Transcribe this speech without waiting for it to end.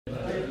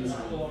All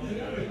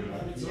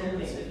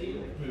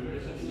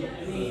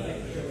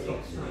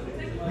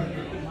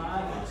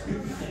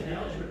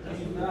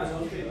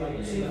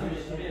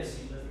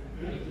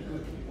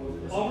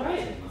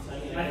right.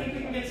 I think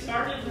we can get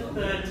started with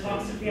the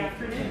talks of the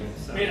afternoon.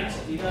 So,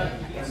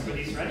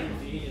 everybody's ready?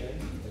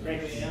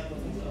 Great.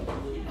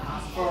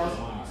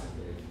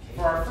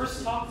 For our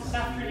first talk this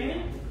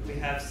afternoon, we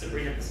have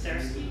Sabrina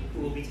Pasterski,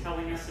 who will be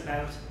telling us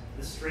about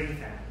the string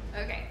family.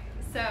 Okay,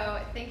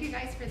 so thank you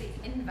guys for the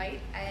invite,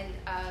 and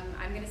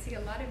I'm going to see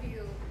a lot of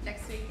you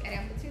next week at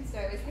Amplitude, so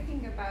I was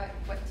thinking about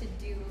what to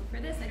do for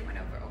this. I didn't want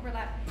to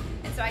overlap,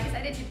 and so I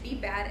decided to be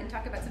bad and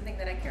talk about something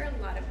that I care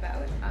a lot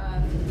about.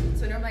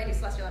 So normally I do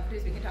celestial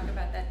amplitudes, we can talk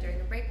about that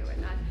during a break or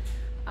whatnot,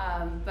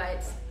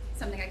 but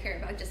something I care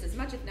about just as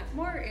much, if not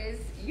more, is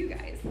you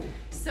guys.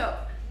 So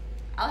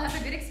I'll have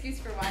a good excuse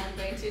for why I'm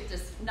going to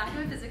just not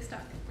do a physics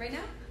talk right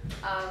now,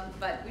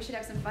 but we should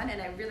have some fun,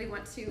 and I really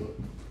want to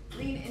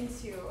lean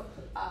into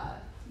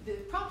the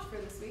prompt for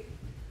this week,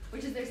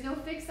 which is there's no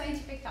fixed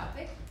scientific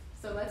topic,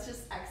 so let's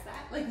just X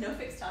that, like no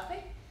fixed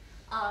topic,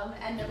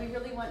 and that we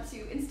really want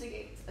to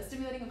instigate a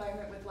stimulating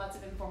environment with lots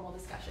of informal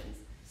discussions.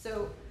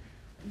 So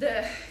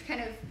the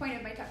kind of point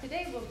of my talk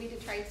today will be to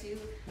try to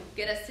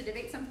get us to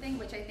debate something,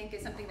 which I think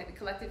is something that we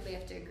collectively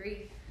have to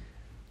agree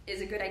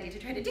is a good idea to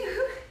try to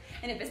do,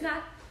 and if it's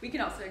not, we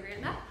can also agree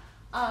on that.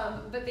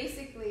 But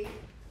basically,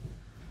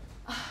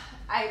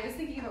 I was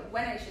thinking about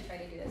when I should try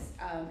to do this,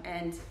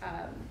 and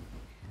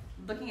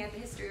looking at the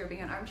history, or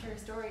being an armchair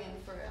historian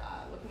for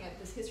looking at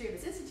this history of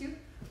this institute.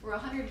 We're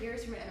 100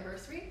 years from an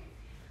anniversary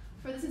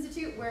for this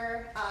institute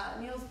where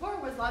Niels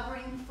Bohr was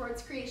lobbying for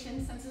its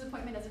creation since his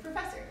appointment as a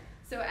professor.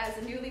 So as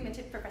a newly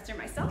minted professor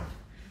myself,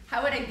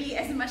 how would I be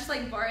as much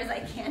like Bohr as I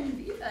can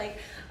be? Like,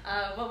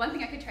 well, one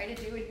thing I could try to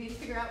do would be to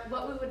figure out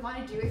what we would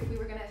want to do if we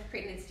were going to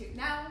create an institute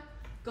now,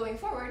 going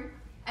forward.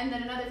 And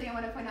then another thing I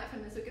want to point out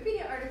from this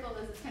Wikipedia article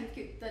is it's kind of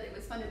cute that it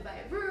was funded by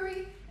a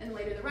brewery and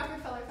later the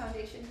Rockefeller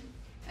Foundation.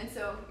 And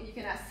so you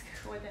can ask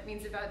what that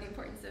means about the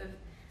importance of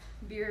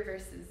beer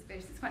versus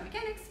quantum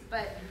mechanics,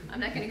 but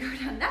I'm not going to go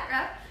down that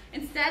route.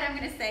 Instead, I'm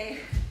going to say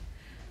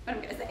what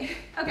I'm going to say.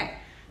 Okay,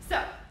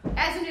 so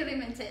as a newly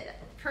minted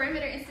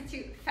Perimeter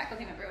Institute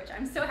faculty member, which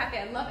I'm so happy,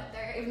 I love it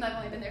there, even though I've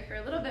only been there for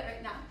a little bit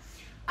right now,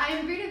 I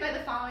am greeted by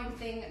the following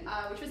thing,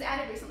 which was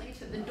added recently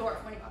to the door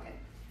when you walk in.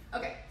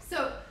 Okay,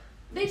 so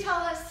they tell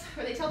us,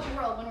 or they tell the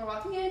world when we're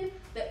walking in,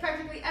 that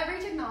practically every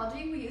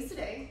technology we use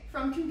today,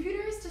 from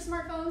computers to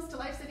smartphones to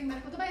life-saving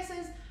medical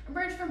devices,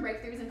 emerged from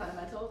breakthroughs in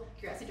fundamental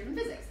curiosity-driven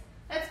physics.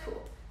 That's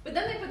cool. But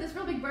then they put this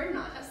real big burden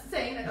on us,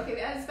 saying that, okay,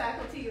 as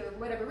faculty or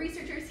whatever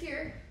researchers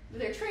here,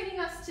 they're training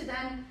us to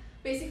then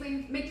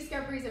basically make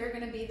discoveries that are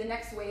going to be the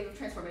next wave of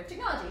transformative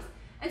technologies.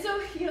 And so,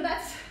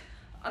 that's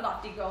a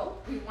lofty goal.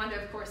 We want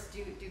to, of course,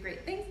 do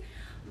great things.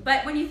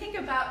 But when you think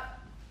about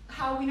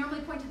how we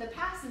normally point to the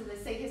past and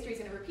say history is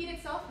going to repeat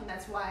itself, and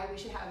that's why we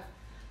should have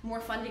more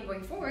funding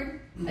going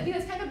forward, I think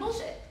that's kind of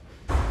bullshit.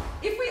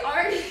 If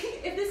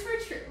this were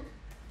true,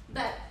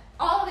 that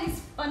all of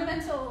these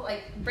fundamental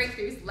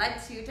breakthroughs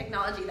led to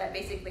technology that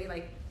basically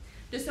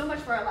does so much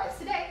for our lives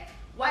today,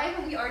 why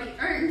haven't we already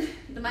earned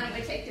the money it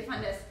would take to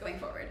fund us going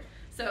forward?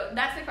 So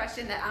that's the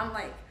question that I'm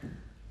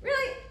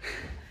really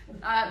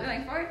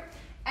going forward.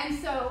 And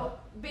so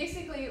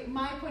basically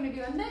my point of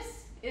view on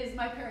this is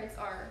my parents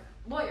are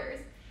lawyers.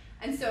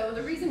 And so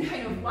the reason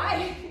kind of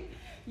why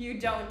you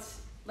don't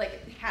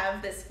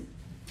have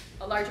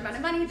a large amount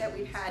of money that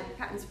we've had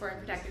patents for and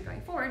protected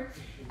going forward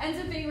ends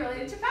up being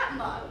related to patent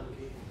law.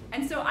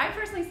 And so I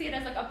personally see it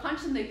as a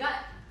punch in the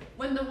gut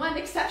when the one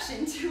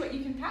exception to what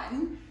you can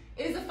patent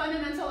is a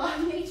fundamental law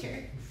of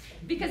nature.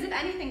 Because if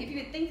anything, if you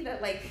would think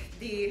that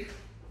the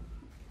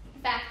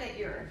fact that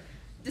you're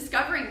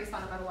discovering these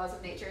fundamental laws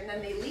of nature and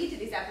then they lead to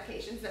these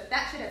applications,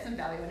 that should have some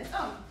value in its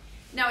own.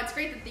 Now, it's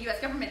great that the US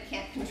government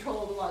can't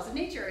control the laws of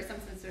nature or some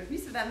sort of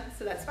use of them,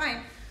 so that's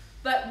fine.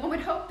 But one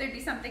would hope there'd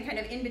be something kind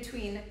of in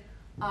between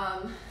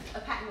a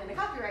patent and a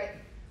copyright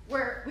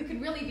where we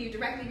could really be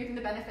directly reaping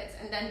the benefits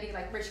and then be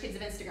like rich kids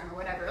of Instagram or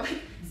whatever,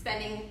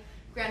 spending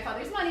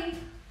grandfather's money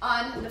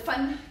on the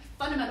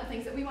fundamental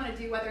things that we want to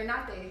do, whether or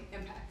not they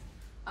impact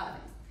things.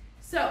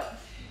 So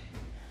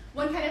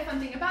one kind of fun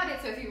thing about it,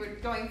 so if you were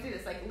going through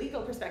this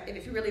legal perspective,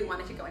 if you really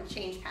wanted to go and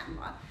change patent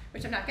law,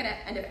 which I'm not going to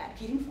end up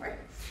advocating for,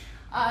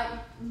 a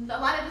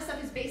lot of this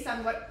stuff is based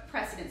on what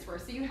precedents were.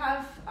 So you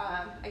have,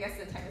 I guess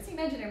the time steam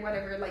engine or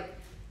whatever,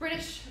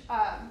 British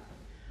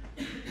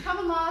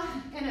common law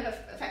kind of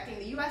affecting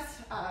the US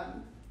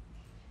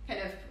kind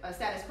of a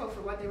status quo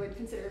for what they would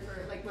consider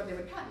for what they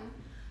would patent.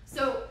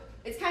 So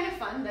it's kind of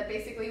fun that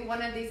basically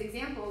one of these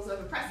examples of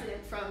a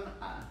precedent from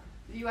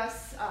the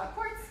US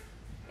courts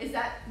is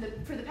that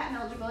for the patent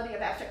eligibility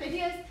of abstract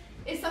ideas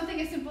is something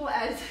as simple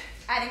as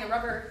adding a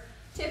rubber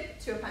tip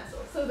to a pencil.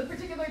 So the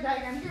particular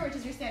diagram here, which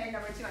is your standard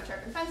number 2 on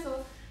sharpened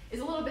pencil, is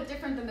a little bit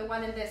different than the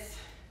one in this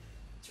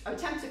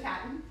attempt to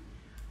patent,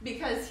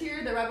 because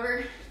here the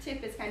rubber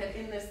tip is kind of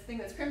in this thing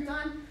that's crimped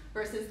on,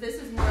 versus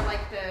this is more like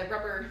the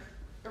rubber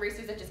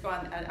erasers that just go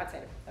on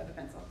outside of the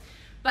pencil.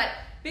 But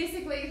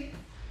basically,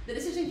 The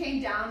decision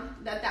came down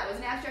that that was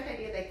an abstract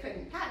idea they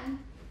couldn't patent,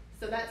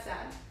 so that's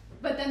sad.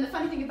 But then the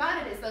funny thing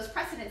about it is those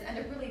precedents end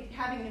up really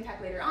having an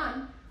impact later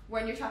on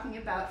when you're talking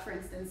about, for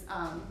instance,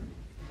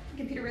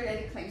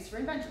 computer-related claims for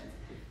inventions.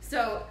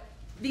 So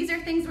these are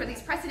things where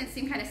these precedents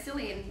seem kind of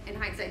silly in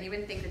hindsight, and you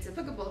wouldn't think it's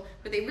applicable,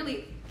 but they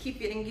really keep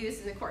getting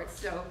used in the courts.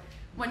 So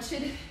one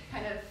should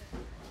kind of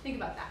think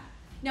about that.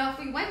 Now, if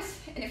we went,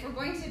 and if we're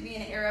going to be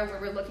in an era where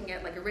we're looking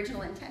at like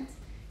original intent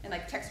and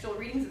like textual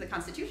readings of the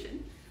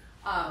Constitution,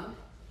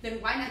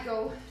 then why not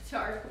go to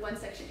Article 1,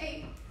 Section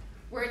 8,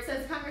 where it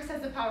says Congress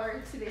has the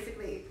power to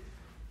basically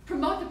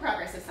promote the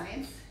progress of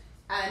science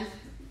and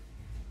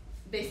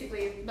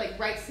basically like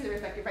rights to the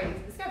respective writings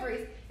and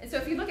discoveries. And so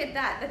if you look at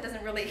that, that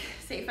doesn't really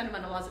say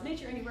fundamental laws of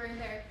nature anywhere in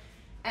there.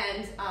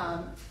 And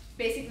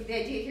basically the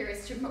idea here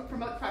is to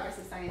promote progress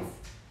of science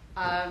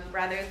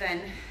rather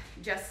than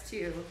just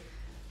to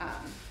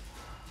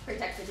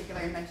protect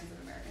particular inventions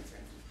of Americans, for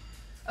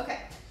instance.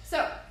 Okay,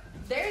 so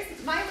there's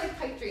my like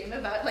pipe dream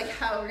about like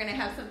how we're gonna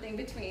have something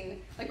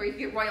between like where you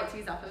get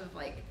royalties off of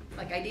like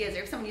ideas,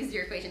 or if someone uses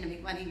your equation to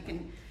make money, you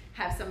can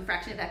have some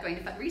fraction of that going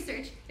to fund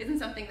research. Isn't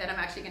something that I'm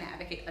actually going to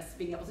advocate us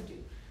being able to do.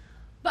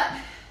 But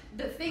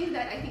the thing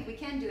that I think we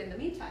can do in the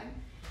meantime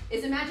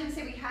is imagine,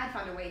 say we had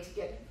found a way to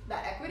get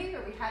that equity,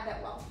 or we had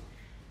that wealth.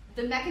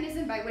 The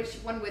mechanism by which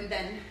one would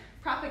then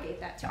propagate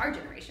that to our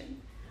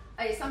generation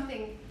is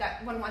something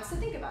that one wants to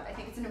think about. I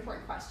think it's an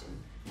important question.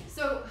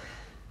 So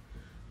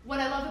what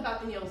I love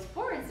about the Niels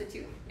Bohr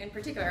Institute in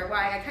particular,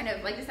 why I kind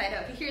of like decided,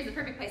 okay, here's the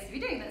perfect place to be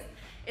doing this,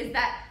 is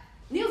that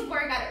Niels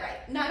Bohr got it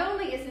right. Not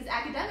only is his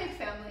academic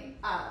family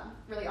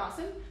really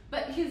awesome,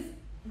 but his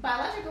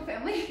biological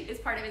family is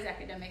part of his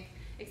academic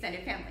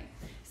extended family.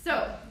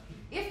 So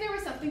if there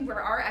was something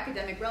where our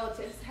academic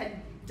relatives had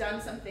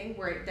done something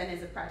where it then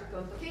is a practical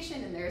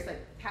implication, and there's like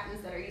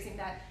patents that are using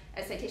that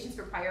as citations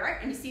for prior art,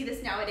 and you see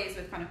this nowadays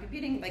with quantum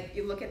computing, like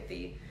you look at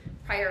the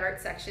prior art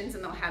sections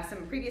and they'll have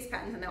some previous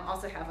patents, and they'll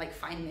also have like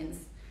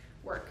Feynman's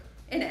work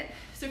in it.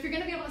 So if you're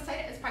going to be able to cite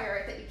it as prior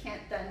art that you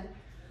can't then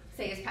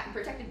say is patent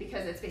protected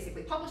because it's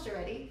basically published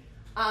already,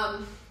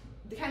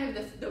 the kind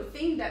of the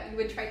thing that we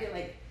would try to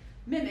like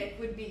mimic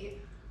would be,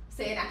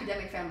 say, an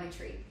academic family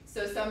tree.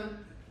 So some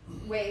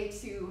way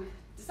to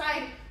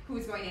decide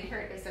who's going to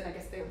inherit based on, I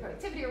guess, their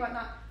productivity or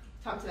whatnot.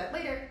 Talk to that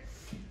later.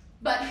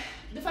 But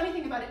the funny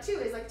thing about it too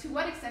is like, to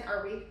what extent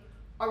are we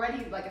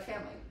already like a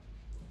family?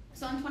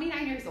 So I'm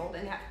 29 years old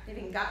and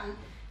having gotten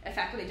a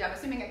faculty job,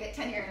 assuming I get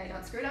tenure and I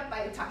don't screw it up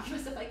by talking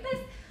about stuff like this,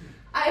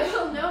 I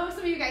will know some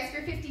of you guys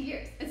for 50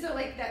 years. And so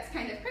like that's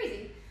kind of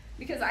crazy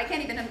because I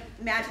can't even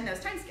imagine those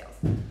timescales.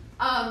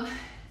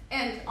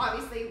 And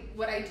obviously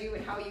what I do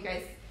and how you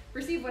guys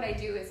perceive what I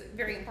do is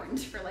very important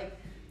for like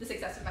the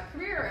success of my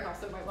career and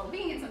also my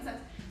well-being in some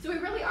sense. So we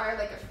really are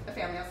like a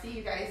family. I'll see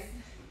you guys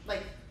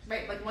like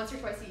once or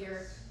twice a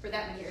year for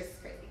that many years. It's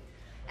crazy.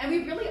 And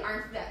we really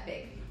aren't that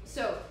big.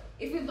 So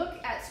if we look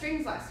at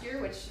strings last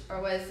year, which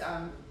was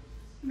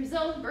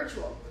Brazil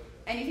virtual,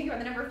 and you think about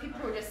the number of people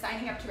who are just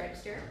signing up to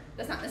register,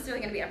 that's not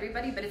necessarily going to be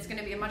everybody, but it's going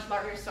to be a much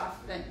larger swath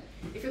than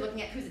if you're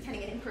looking at who's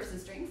attending an in-person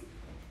strings.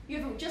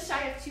 You have just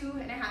shy of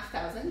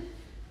 2,500.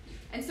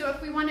 And so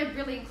if we want to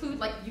really include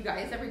like you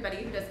guys, everybody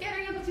who does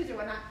scattering amplitudes or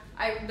whatnot,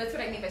 that's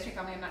what I mean by string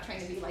family. I'm not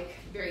trying to be like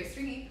very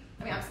stringy.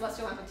 I mean, I'm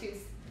celestial amplitudes.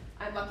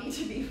 I'm lucky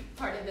to be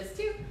part of this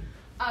too.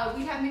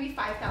 We have maybe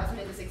 5,000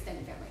 in this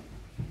extended family.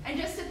 And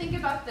just to think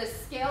about the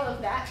scale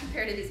of that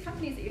compared to these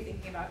companies that you're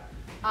thinking about,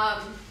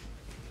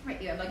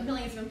 right, you have like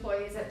millions of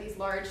employees at these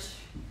large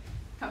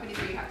companies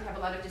where you have to have a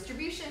lot of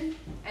distribution,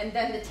 and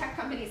then the tech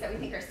companies that we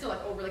think are still like,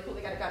 oh, really cool,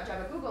 they got a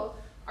job at Google,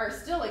 are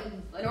still like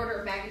an order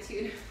of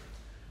magnitude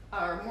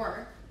or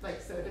more,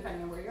 like so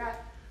depending on where you're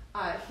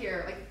at,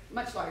 here, like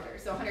much larger.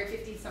 So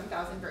 150-some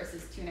thousand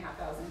versus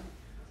 2,500,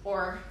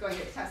 or going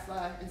to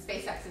Tesla and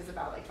SpaceX is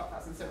about like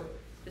 12,000, so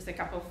just a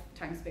couple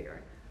times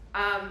bigger.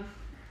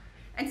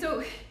 And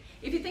so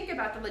if you think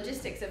about the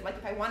logistics of like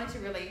if I wanted to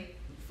really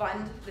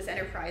fund this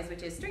enterprise,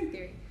 which is string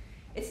theory,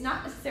 it's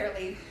not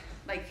necessarily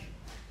like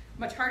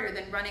much harder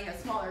than running a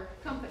smaller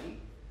company.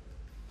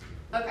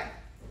 Okay,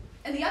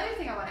 and the other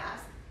thing I want to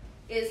ask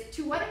is,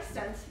 to what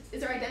extent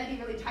is our identity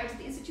really tied to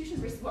the institutions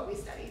versus what we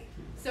study?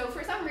 So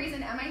for some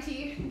reason,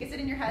 MIT gets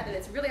it in your head that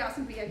it's really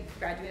awesome to be a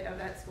graduate of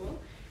that school,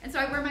 and so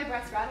I wear my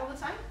brass rat all the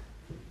time.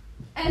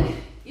 And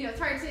you know, it's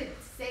hard to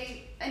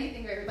say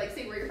anything or like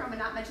say where you're from and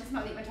not mention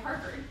somebody that went to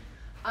Harvard.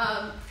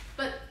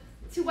 But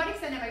to what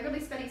extent am I really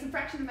spending some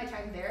fraction of my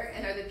time there,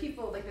 and are the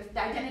people, like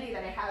the identity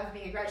that I have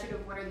being a graduate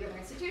of one or the other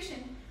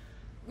institution,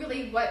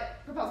 really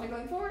what propels me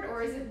going forward,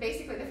 or is it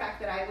basically the fact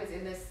that I was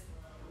in this,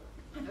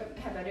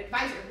 have an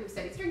advisor who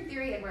studied string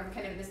theory and where I'm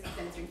kind of in this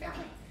extended string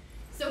family.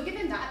 So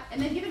given that,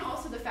 and then given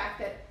also the fact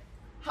that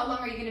how long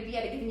are you going to be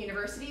at a given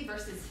university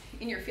versus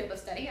in your field of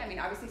study? I mean,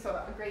 obviously, so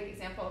a great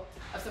example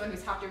of someone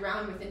who's hopped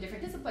around within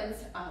different disciplines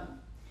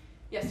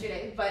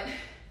yesterday, but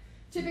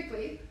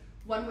typically,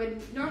 one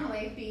would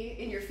normally be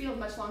in your field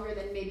much longer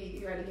than maybe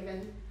you're at a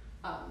given,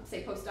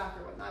 say, postdoc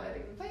or whatnot at a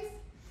given place.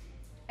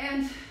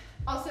 And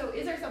also,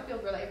 is our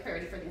subfield really a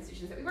priority for the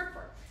institutions that we work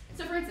for?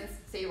 So for instance,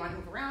 say you want to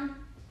move around,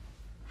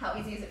 How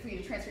easy is it for you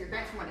to transfer your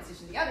grants from one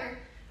institution to the other?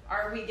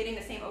 Are we getting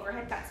the same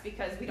overhead cuts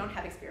because we don't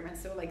have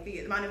experiments? So like the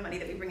amount of money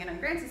that we bring in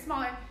on grants is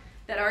smaller.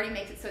 That already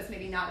makes it so it's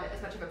maybe not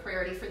as much of a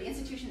priority for the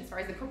institution as far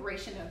as the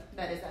corporation of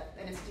that is that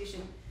an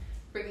institution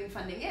bringing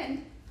funding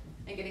in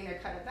and getting their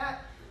cut of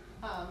that.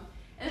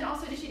 And then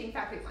also initiating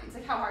faculty lines.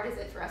 Like how hard is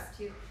it for us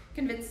to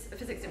convince a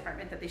physics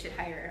department that they should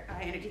hire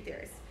high energy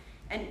theorists?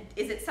 And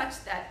is it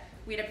such that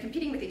we end up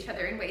competing with each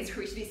other in ways where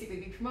we should basically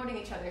be promoting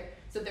each other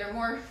so there are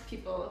more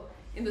people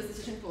in those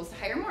decision pools to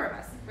hire more of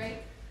us,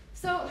 right?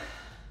 So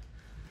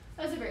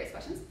those are various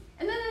questions.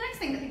 And then the next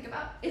thing to think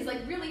about is like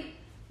really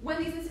when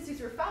these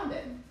institutes were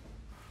founded,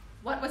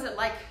 what was it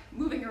like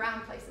moving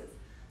around places?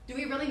 Do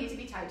we really need to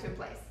be tied to a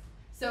place?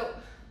 So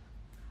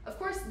of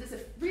course, this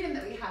freedom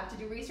that we have to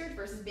do research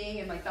versus being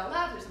in like Bell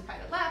Labs or some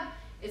private lab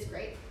is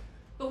great.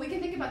 But we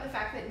can think about the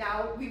fact that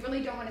now we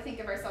really don't want to think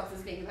of ourselves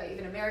as being like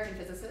even American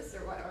physicists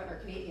or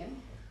Canadian.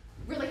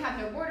 Really have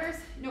no borders,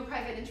 no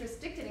private interests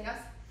dictating us,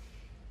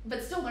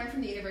 but still learn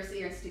from the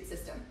university or institute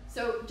system.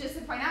 So just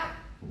to point out,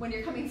 when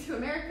you're coming to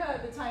America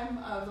at the time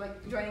of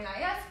like joining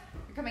IS,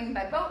 you're coming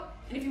by boat,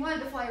 and if you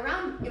wanted to fly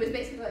around, it was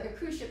basically like a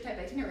cruise ship type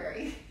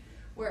itinerary,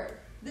 where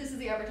this is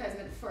the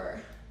advertisement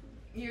for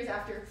years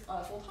after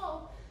full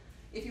haul,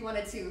 if you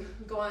wanted to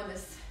go on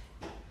this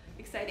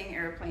exciting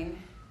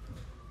airplane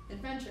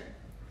adventure.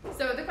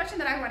 So the question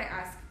that I want to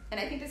ask, and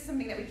I think this is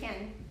something that we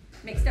can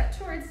make steps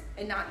towards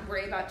and not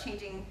worry about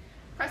changing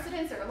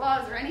precedents or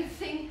laws or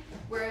anything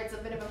where it's a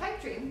bit of a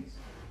pipe dream,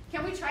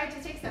 can we try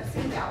to take steps to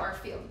endow our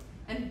field?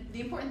 And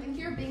the important thing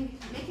here being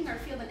making our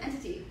field an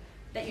entity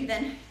that you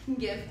then can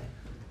give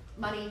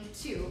money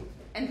to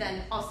and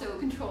then also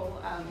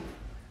control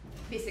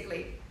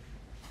basically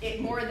it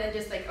more than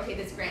just like, okay,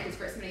 this grant is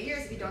for so many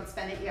years, if you don't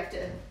spend it, you have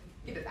to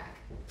give it back.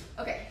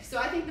 Okay, so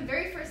I think the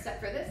very first step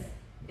for this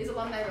is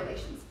alumni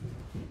relations.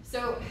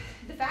 So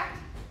the fact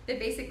that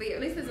basically,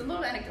 at least there's a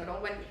little anecdotal,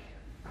 when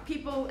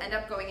people end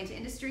up going into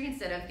industry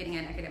instead of getting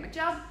an academic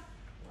job,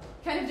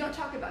 kind of don't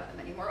talk about them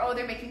anymore. Oh,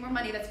 they're making more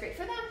money, that's great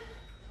for them.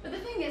 But the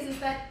thing is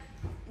that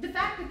the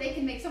fact that they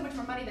can make so much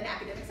more money than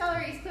academic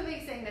salary is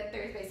clearly saying that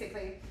there's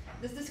basically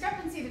this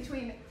discrepancy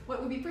between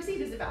what would be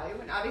perceived as a value,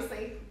 and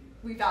obviously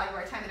we value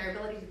our time and our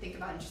ability to think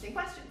about interesting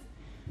questions.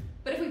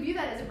 But if we view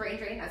that as a brain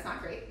drain, that's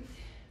not great.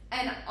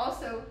 And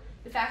also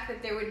the fact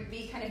that there would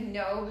be kind of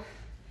no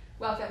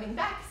welcoming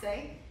back,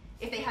 say,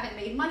 if they haven't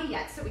made money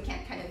yet, so we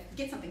can't kind of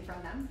get something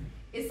from them,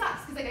 it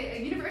sucks, because like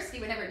a university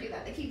would never do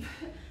that. They keep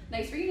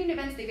nice reunion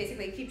events, they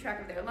basically keep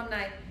track of their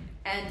alumni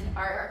and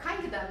are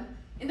kind to them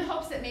in the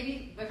hopes that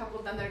maybe a couple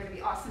of them that are going to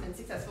be awesome and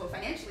successful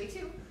financially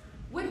too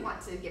would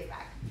want to give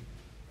back.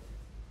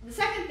 The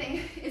second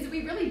thing is that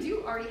we really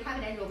do already have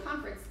an annual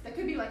conference that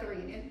could be like a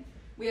reunion.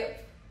 We have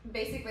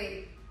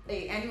basically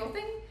an annual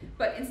thing,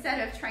 but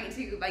instead of trying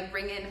to like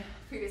bring in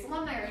previous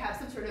alumni or have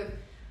some sort of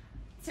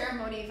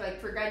ceremony like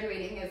for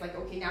graduating as like,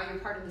 okay, now you're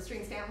part of the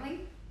Strings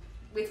family,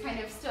 it's kind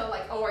of still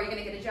like, oh, are you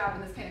going to get a job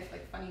in this kind of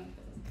like funny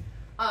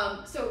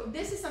business. So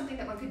this is something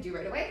that one could do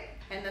right away.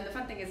 And then the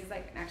fun thing is I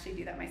can actually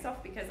do that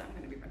myself because I'm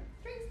going to be running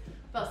Strings,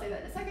 but I'll say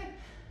that in a second.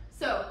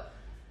 So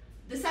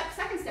the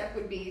second step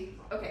would be,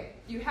 okay,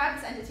 you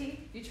have this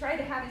entity, you try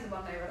to have these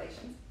alumni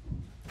relations.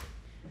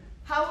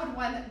 How would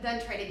one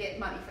then try to get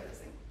money for this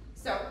thing?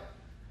 So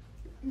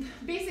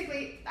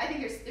basically, I think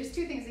there's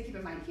two things to keep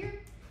in mind here.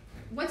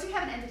 Once you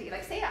have an entity,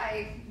 like say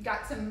I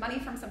got some money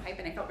from some hype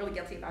and I felt really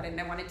guilty about it and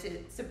I wanted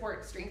to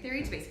support string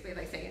theory to basically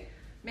like say,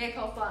 mea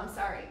culpa, I'm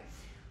sorry.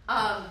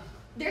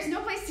 There's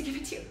no place to give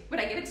it to. Would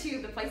I give it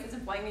to the place that's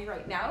employing me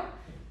right now?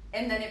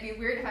 And then it'd be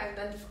weird if I'm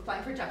then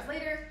applying for jobs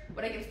later.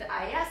 Would I give it to the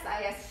IS?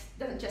 The IS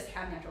doesn't just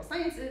have natural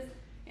sciences,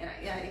 and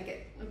I didn't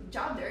get a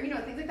job there,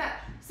 things like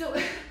that. So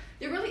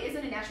there really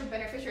isn't a natural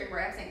beneficiary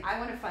where I'm saying, I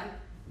want to fund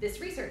this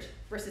research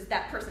versus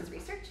that person's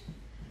research.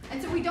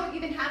 And so we don't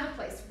even have a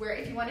place where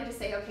if you wanted to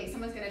say, okay,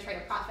 someone's going to try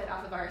to profit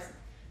off of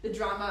the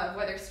drama of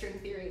whether string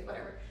theory is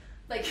whatever,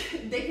 like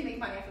they can make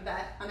money off of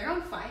that on their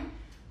own, fine,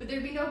 but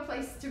there'd be no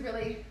place to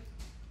really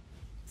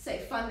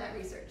say fund that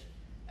research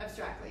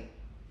abstractly.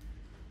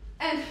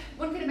 And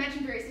one could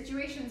imagine various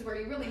situations where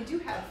you really do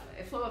have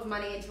a flow of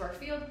money into our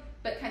field,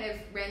 but kind of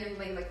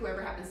randomly, like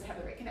whoever happens to have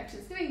the right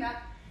connections doing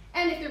that.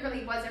 And if there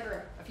really was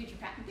ever a future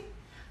patenting,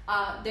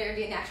 there would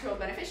be a natural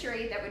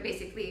beneficiary that would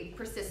basically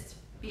persist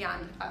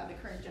beyond the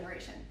current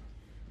generation.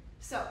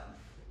 So,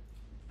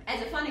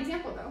 as a fun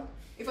example though,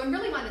 if one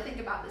really wanted to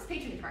think about this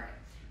patronage market,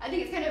 I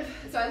think it's kind of,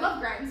 so I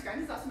love Grimes.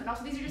 Grimes is awesome, and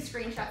also these are just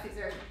screenshots. These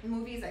are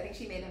movies. I think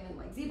she made them in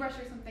like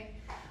ZBrush or something.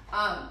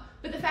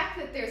 But the fact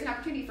that there's an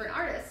opportunity for an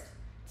artist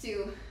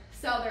to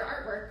sell their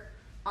artwork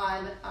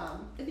on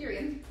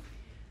Ethereum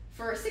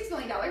for $6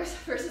 million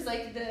versus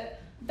like the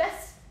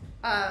best,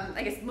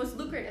 I guess, most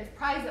lucrative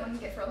prize that one can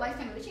get for a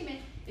lifetime of achievement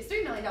is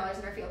 $3 million in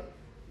our field.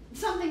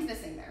 Something's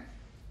missing there.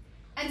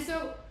 And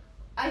so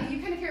you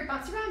kind of hear it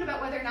bounce around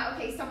about whether or not,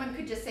 okay, someone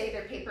could just say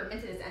their paper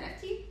minted as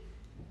NFT.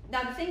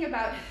 Now the thing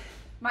about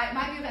my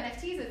view of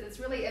NFTs is it's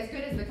really as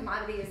good as the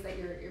commodity is that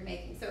you're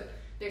making. So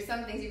there's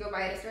some things you go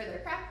buy at a store that are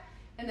crap,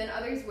 and then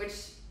others which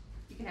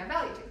you can have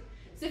value to.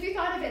 So if you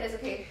thought of it as,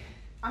 okay,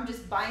 I'm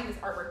just buying this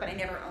artwork, but I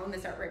never own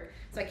this artwork,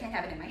 so I can't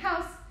have it in my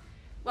house.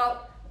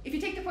 Well, if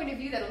you take the point of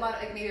view that a lot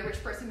of, like maybe a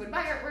rich person would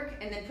buy artwork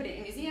and then put it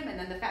in a museum, and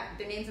then the fact that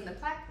their name's on the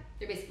plaque,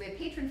 they're basically a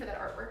patron for that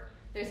artwork.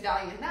 There's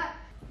value in that.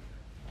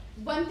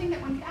 One thing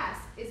that one could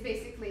ask is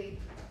basically,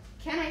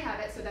 can I have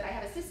it so that I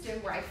have a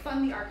system where I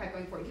fund the archive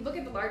going forward? If you look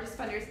at the largest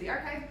funders of the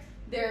archive,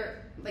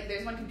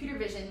 there's one computer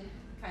vision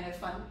kind of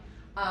fund,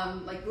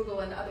 like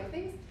Google and other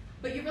things,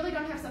 but you really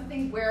don't have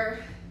something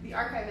where the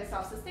archive is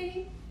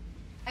self-sustaining.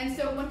 And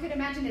so one could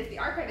imagine if the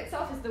archive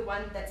itself is the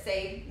one that's,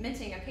 say,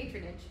 minting a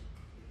patronage,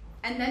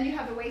 and then you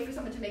have a way for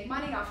someone to make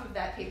money off of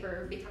that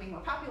paper becoming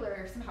more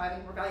popular or somehow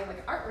having more value like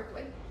an artwork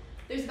would,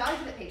 there's value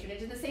to that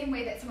patronage in the same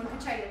way that someone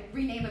could try to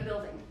rename a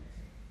building.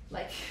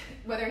 Like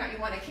whether or not you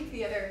want to kick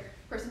the other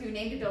person who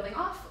named a building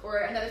off, or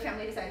another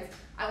family decides,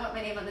 I want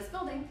my name on this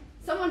building,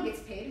 someone gets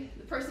paid.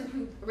 The person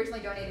who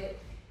originally donated it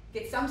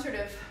gets some sort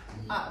of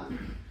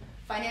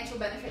financial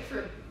benefit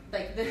for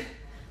like the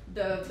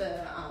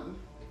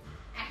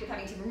act of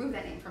having to remove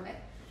that name from it.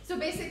 So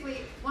basically,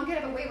 one could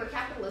have a way where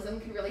capitalism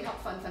can really help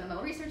fund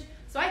fundamental research.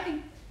 So I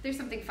think there's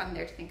something fun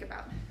there to think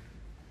about.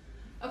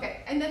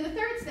 Okay, and then the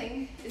third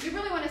thing is you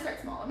really want to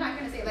start small. I'm not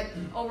going to say like,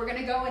 oh, we're going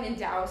to go and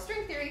endow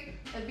string theory.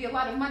 That'd be a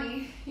lot of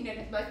money. You know, you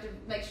have to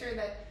make sure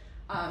that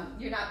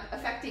you're not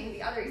affecting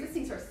the other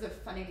existing sources of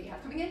funding that you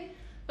have coming in.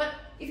 But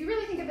if you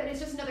really think of it as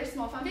just another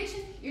small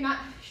foundation,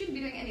 shouldn't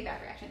be doing any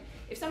back reaction.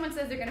 If someone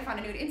says they're going to fund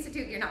a new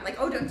institute, you're not like,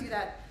 oh, don't do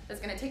that. That's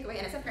going to take away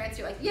NSF grants.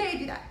 You're like, yay,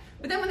 do that.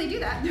 But then when they do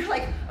that, they're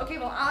like, okay,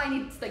 well, all I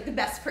need is like the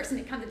best person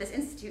to come to this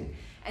institute.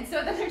 And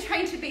so then they're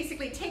trying to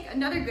basically take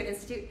another good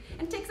institute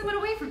and take someone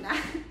away from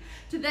that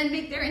to then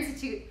make their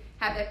institute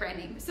have that brand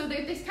name. So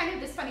there's kind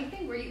of this funny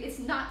thing where it's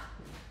not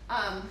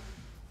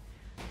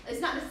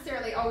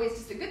necessarily always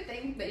just a good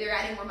thing that you're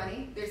adding more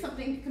money. There's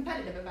something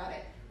competitive about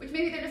it, which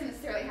maybe there doesn't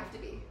necessarily have to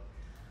be.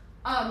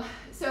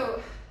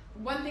 So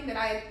one thing that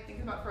I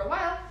think about for a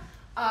while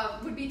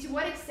would be to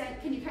what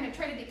extent can you kind of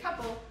try to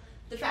decouple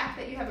the fact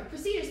that you have a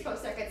procedures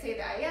postdoc at, say,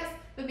 the IAS,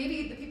 but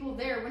maybe the people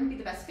there wouldn't be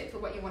the best fit for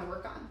what you want to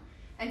work on.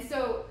 And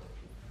so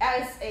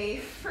as a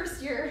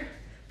first-year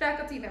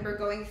faculty member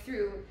going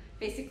through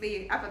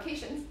basically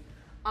applications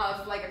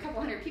of like a couple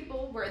hundred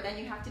people where then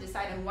you have to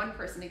decide on one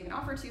person to give an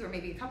offer to, or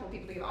maybe a couple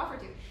people to give an offer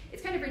to,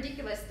 it's kind of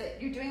ridiculous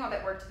that you're doing all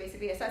that work to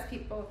basically assess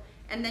people,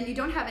 and then you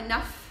don't have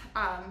enough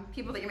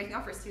people that you're making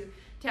offers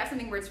to have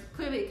something where it's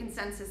clearly a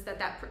consensus that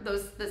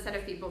the set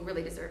of people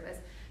really deserve this.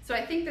 So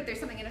I think that there's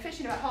something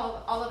inefficient about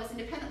all of us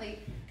independently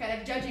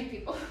kind of judging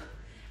people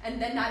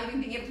and then not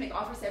even being able to make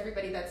offers to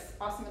everybody that's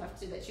awesome enough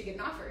that should get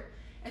an offer.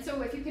 And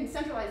so if you can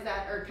centralize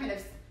that or kind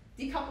of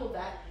decouple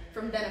that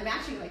from then a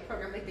matching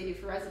program like they do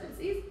for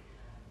residencies,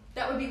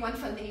 that would be one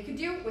fun thing you could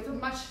do with a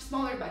much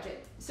smaller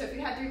budget. So if you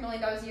had $3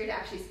 million a year to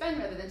actually spend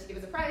rather than to give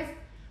as a prize,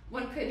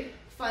 one could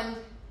fund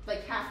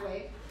like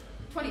halfway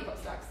 20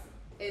 postdocs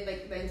in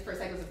like the first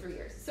cycles of 3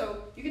 years.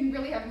 So you can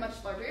really have a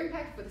much larger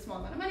impact with a small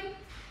amount of money.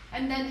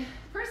 And then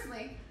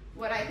personally,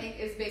 what I think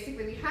is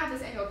basically we have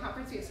this annual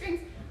conference, we have strings,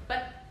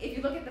 but if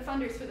you look at the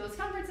funders for those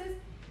conferences,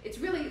 it's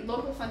really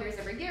local funders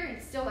every year, and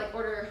it's still like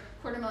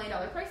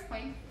 $250,000 price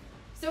point.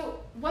 So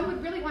one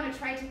would really want to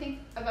try to think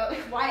about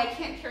why I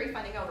can't carry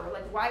funding over.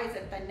 Like, why is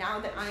it that now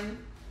that I'm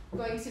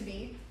going to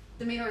be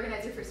the main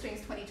organizer for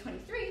Strings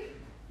 2023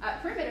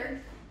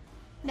 Perimeter,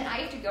 that I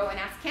have to go and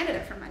ask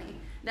Canada for money?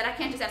 That I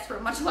can't just ask for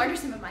a much larger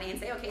sum of money and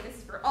say, okay, this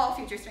is for all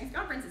future Strings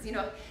conferences. You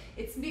know,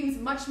 it seems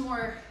much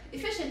more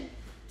efficient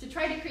to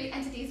try to create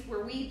entities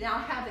where we now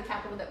have the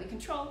capital that we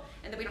control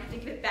and that we don't have to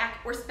give it back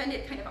or spend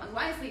it kind of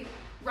unwisely,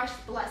 rushed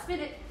at the last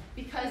minute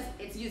because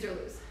it's use or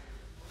lose.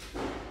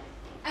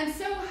 And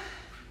so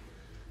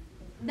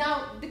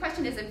now the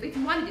question is, if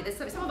we want to do this,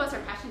 so some of us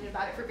are passionate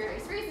about it for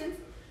various reasons,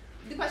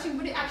 the question,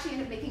 would it actually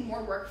end up making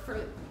more work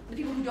for the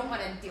people who don't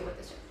want to deal with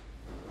this shit?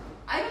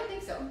 I don't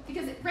think so,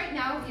 because right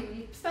now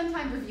you spend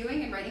time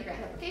reviewing and writing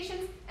grant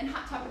applications, and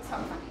hot topics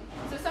talk funding.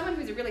 So someone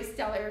who's a really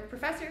stellar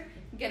professor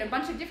can get a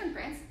bunch of different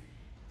grants,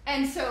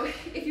 and so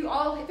if it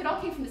all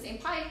came from the same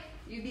pie,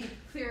 you'd be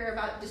clearer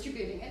about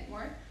distributing it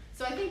more.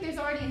 So I think there's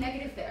already a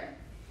negative there.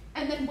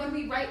 And then when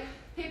we write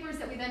papers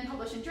that we then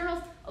publish in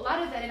journals, a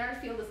lot of that in our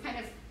field is kind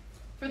of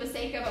for the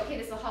sake of, okay,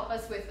 this will help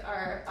us with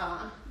our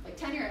like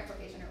tenure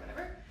application or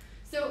whatever.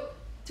 So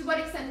to what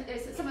extent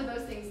is some of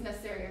those things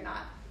necessary or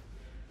not?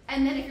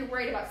 And then if you're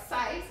worried about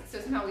size, so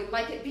somehow we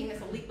like it being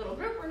this elite little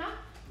group or not,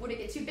 would it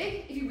get too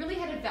big? If you really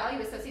had a value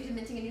associated with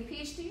minting a new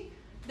PhD,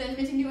 then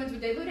minting new ones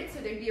would dilute it, so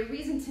there'd be a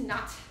reason to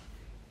not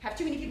have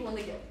too many people in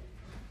the guild.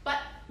 But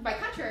by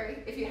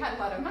contrary, if you had a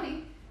lot of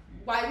money,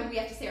 why would we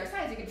have to say our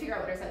size? You could figure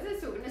out what our size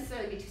is, so it wouldn't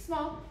necessarily be too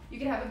small. You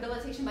could have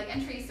habilitation like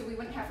entries, so we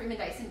wouldn't have Freeman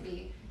Dyson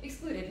be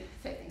excluded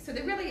type thing. So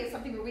there really is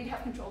something where we'd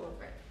have control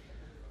over it.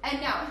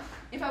 And now,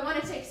 if I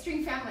want to take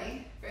string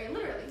family very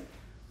literally,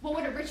 what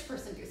would a rich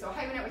person do? So a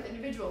high net worth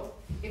individual,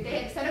 if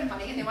they had a set of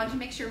money and they wanted to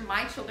make sure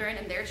my children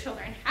and their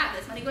children had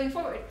this money going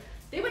forward,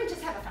 they wouldn't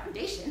just have a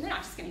foundation. They're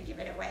not just going to give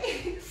it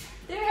away.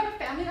 They would have a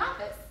family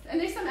office.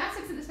 And there's some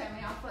aspects of this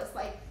family office,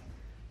 like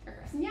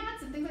aircrafts and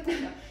yachts and things like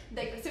that.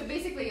 No. So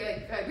basically,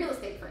 like real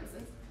estate, for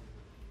instance.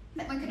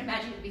 that one could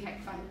imagine would be kind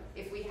of fun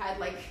if we had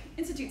like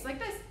institutes like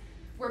this,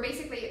 where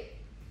basically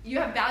you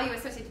have value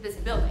associated with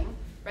this building,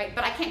 right?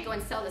 But I can't go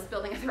and sell this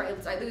building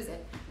otherwise I lose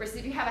it. Versus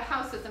if you have a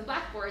house with some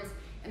blackboards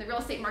and the real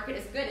estate market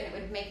is good and it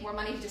would make more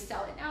money to just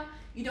sell it now,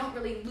 you don't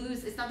really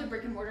lose, it's not the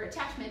brick and mortar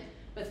attachment,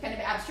 but it's kind of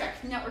an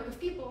abstract network of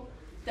people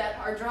that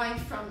are drawing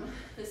from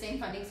the same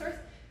funding source,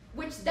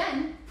 which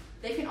then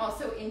they can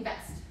also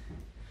invest.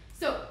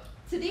 So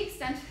to the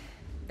extent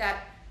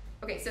that,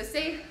 okay, so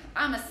say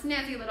I'm a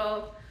snazzy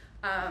little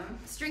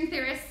string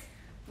theorist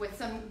with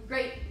some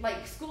great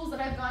like schools that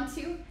I've gone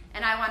to,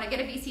 and I want to get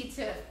a VC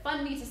to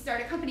fund me to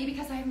start a company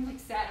because I'm like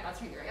sad about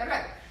string theory.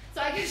 Okay,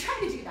 so I can try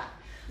to do that.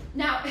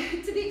 Now,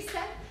 to the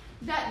extent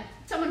that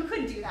someone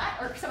could do that,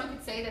 or someone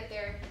could say that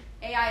their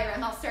AI or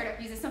ML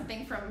startup uses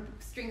something from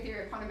string theory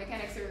or quantum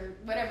mechanics or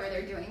whatever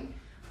they're doing,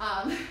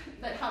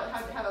 that how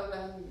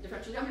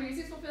differential geometry is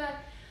useful for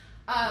that.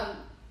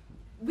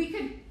 We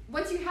could,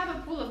 once you have a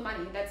pool of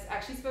money that's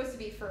actually supposed to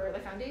be for the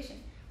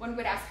foundation, one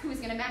would ask who's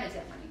going to manage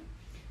that money.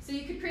 So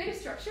you could create a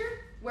structure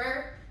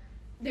where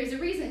there's a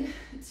reason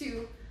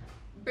to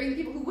bring the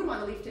people who would want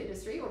to leave to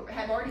industry or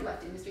have already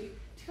left industry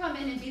to come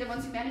in and be the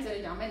ones who manage that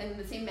endowment, and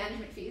the same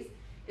management fees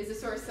is a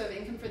source of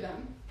income for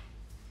them.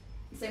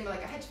 Same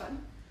like a hedge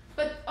fund.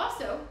 But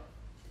also,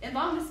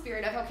 along the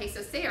spirit of, okay,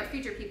 so say our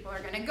future people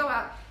are going to go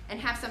out and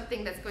have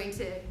something that's going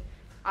to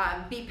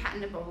be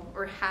patentable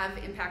or have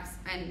impacts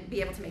and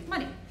be able to make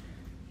money.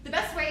 The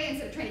best way,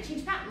 instead of trying to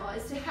change patent law,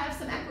 is to have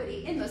some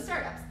equity in those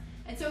startups.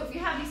 And so if you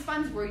have these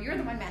funds where you're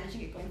the one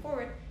managing it going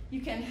forward,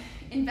 you can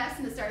invest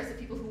in the startups of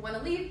people who want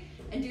to leave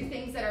and do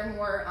things that are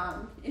more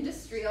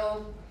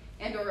industrial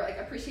and or like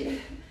appreciated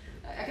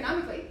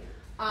economically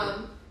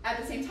at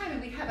the same time,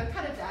 and we have a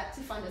cut of that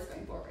to fund us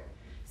going forward.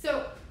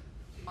 So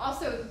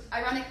also,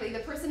 ironically, the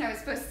person I was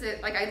supposed to,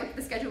 like I looked at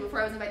the schedule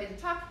before I was invited to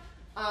talk,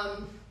 a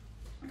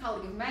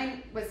colleague of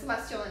mine was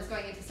Celestial and is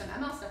going into some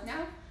ML stuff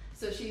now,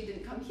 so she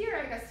didn't come here.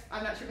 I guess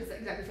I'm not sure if it's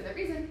exactly for that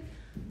reason,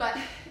 but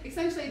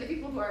essentially the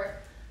people who are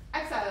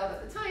exiled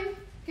at the time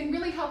can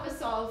really help us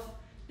solve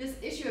this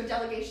issue of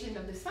delegation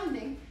of this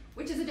funding,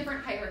 which is a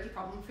different hierarchy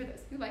problem for those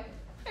who like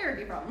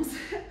hierarchy problems.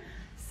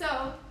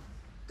 So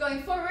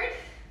going forward,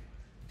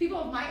 people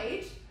of my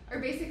age are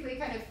basically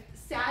kind of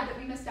sad that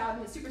we missed out on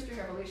the superstring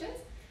revolutions.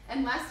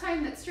 And last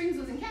time that strings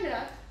was in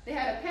Canada, they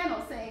had a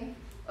panel saying,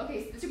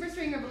 okay, so the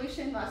superstring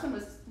revolution, last one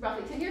was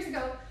roughly 10 years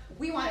ago.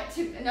 We want it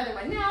to another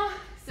one now.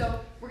 So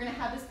we're going to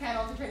have this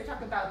panel to try to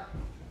talk about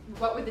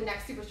what would the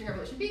next superstring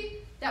revolution be.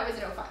 That was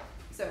in 2005.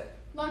 So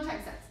long time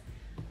since.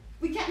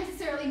 We can't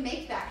necessarily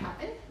make that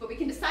happen, but we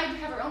can decide to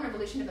have our own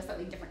revolution of a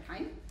slightly different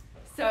kind.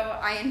 So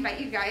I invite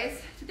you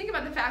guys to think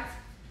about the fact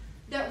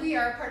that we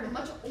are part of a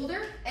much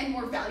older and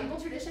more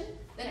valuable tradition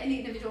than any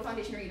individual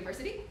foundation or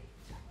university.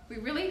 We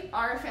really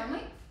are a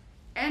family,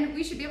 and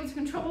we should be able to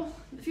control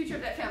the future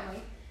of that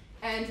family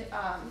and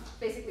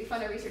basically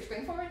fund our research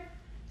going forward.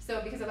 So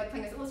because I like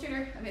playing as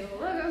illustrator, I made a little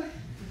logo.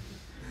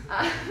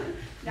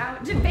 Now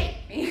debate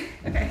me.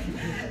 Okay.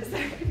 So,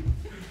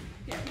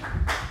 yeah.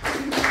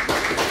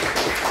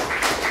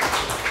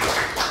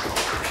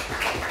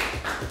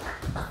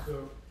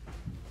 So,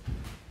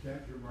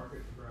 can't your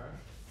market crash?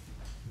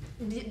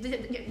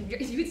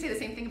 You would say the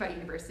same thing about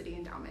university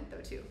endowment,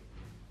 though, too.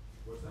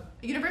 What's that?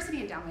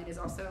 University endowment is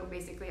also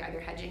basically either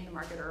hedging the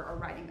market or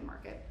riding the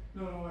market.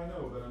 No, I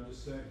know, but I'm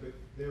just saying, but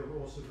they're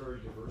also very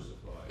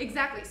diversified.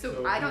 Exactly.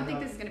 So I don't think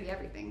this is going to be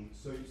everything.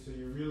 So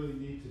you really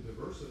need to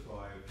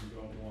diversify if you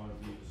don't want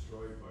to be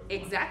destroyed by the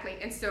Exactly.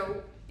 And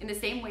so in the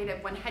same way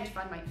that one hedge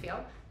fund might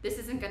fail, this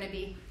isn't going to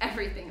be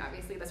everything,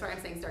 obviously. That's why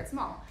I'm saying start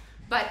small.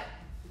 But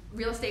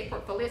real estate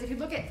portfolios, if you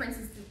look at, for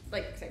instance,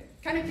 like,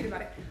 kind of cute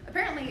about it,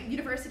 apparently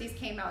universities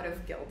came out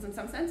of guilds in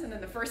some sense, and then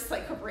the first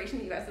like corporation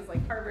in the US is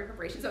like Harvard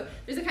Corporation. So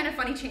there's a kind of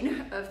funny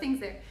chain of things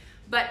there.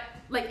 But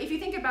like if you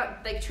think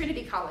about like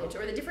Trinity College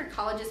or the different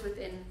colleges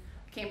within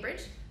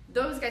Cambridge,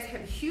 those guys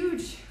have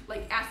huge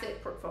like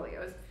asset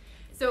portfolios.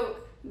 So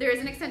there is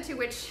an extent to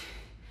which,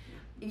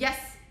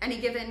 yes, any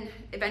given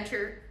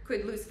venture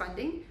could lose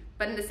funding,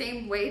 but in the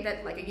same way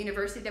that like a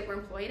university that we're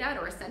employed at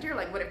or a center,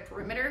 like what if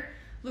Perimeter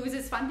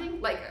loses funding?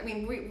 Like, I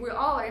mean, we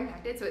all are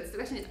impacted, so the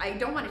question is, I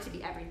don't want it to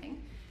be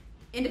everything.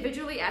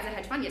 Individually, as a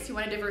hedge fund, yes, you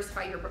want to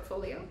diversify your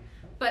portfolio,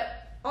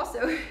 but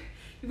also,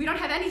 we don't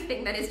have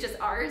anything that is just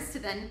ours to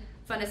then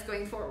fund us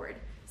going forward.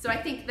 So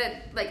I think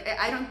that, like,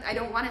 I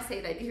don't want to say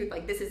that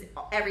like this is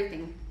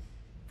everything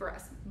for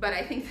us, but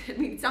I think that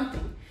we need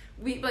something.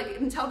 We, like,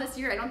 until this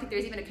year, I don't think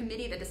there's even a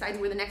committee that decides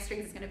where the next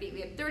strings is going to be. We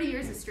had 30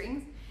 years of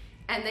strings,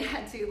 and they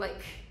had to,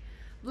 like,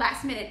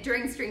 last minute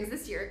during strings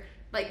this year,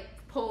 like,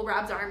 pull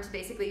Rob's arm to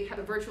basically have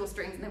a virtual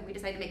strings, and then we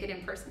decided to make it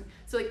in person.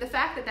 So like the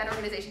fact that that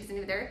organization isn't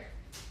even there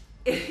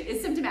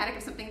is symptomatic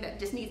of something that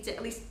just needs to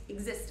at least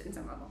exist in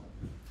some level.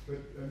 But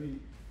I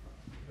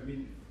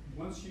mean,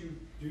 once you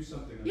do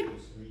something like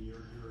this, I mean,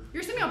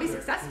 you're assuming I'll be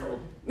successful.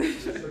 You're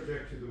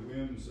subject to the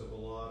whims of a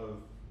lot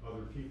of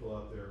other people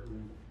out there who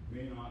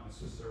may not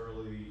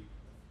necessarily.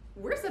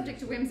 We're subject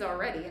to whims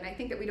already, and I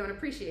think that we don't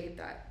appreciate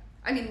that.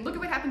 I mean, look at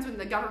what happens when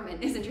the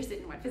government is interested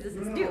in what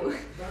physicists do.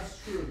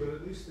 That's true, but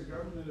at least the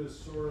government is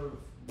sort of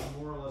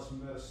more or less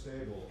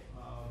metastable.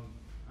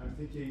 I'm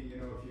thinking, you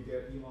know, if you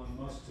get Elon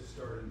Musk to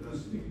start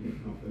investing in your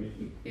company,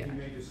 he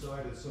may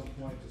decide at some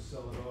point to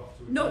sell it off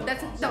to a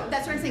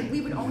that's what I'm saying. We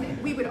would own it.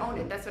 We would own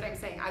it. That's what I'm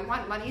saying. I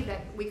want money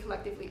that we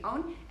collectively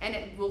own, and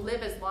it will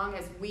live as long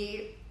as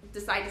we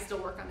decide to still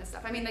work on this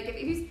stuff. I mean, like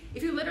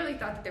if you literally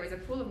thought that there was a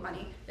pool of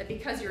money, that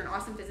because you're an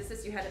awesome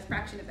physicist, you had a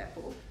fraction of that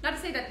pool. Not to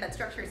say that that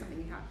structure is something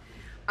you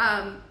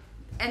have.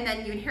 And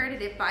then you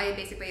inherited it by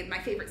basically my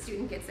favorite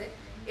student gets it.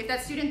 If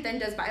that student then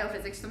does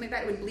biophysics, something like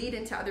that, it would bleed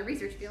into other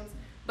research fields.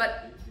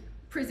 But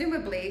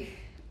presumably,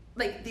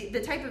 like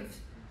the type of,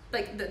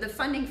 like the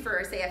funding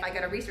for, say, if I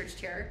got a research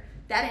chair,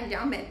 that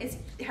endowment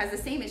has the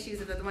same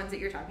issues as the ones that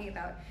you're talking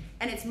about.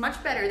 And it's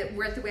much better that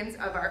we're at the whims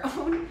of our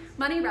own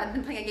money rather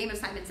than playing a game of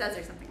Simon Says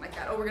or something like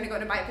that. Oh, we're going to go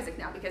to biophysics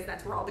now because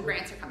that's where all the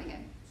grants are coming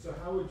in. So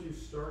how would you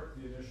start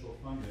the initial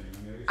funding?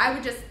 I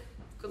would just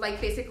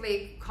like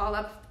basically call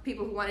up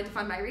people who wanted to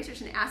fund my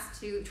research and ask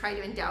to try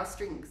to endow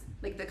strings,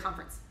 like the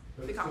conference.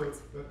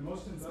 But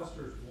most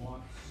investors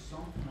want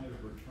some kind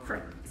of return.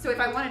 Correct. So if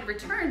I wanted a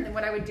return, then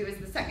what I would do is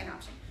the second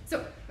option.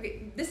 So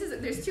okay,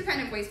 there's two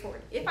kind of ways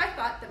forward. If I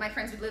thought that my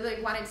friends would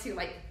literally wanted to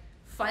like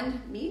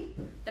fund me,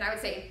 then I would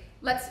say,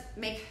 let's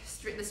make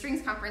the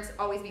strings conference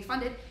always be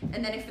funded,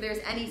 and then if there's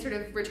any sort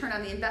of return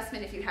on the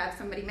investment, if you have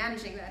somebody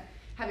managing that,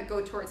 have it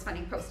go towards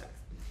funding postdocs.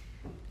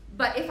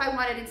 But if I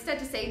wanted instead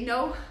to say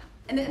no,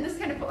 and this is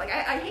kind of cool, like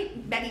I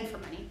hate begging for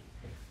money.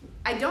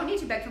 I don't need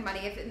to beg for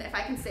money if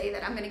I can say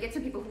that I'm going to get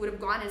some people who would have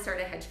gone and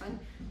started a hedge fund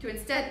to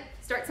instead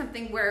start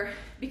something where,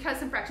 because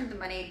some fraction of the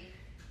money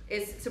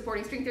is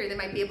supporting string theory, they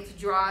might be able to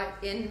draw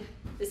in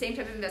the same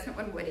type of investment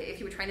one would if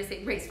you were trying to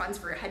say raise funds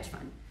for a hedge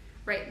fund,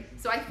 right?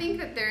 So I think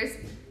that there's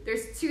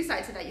two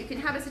sides to that. You can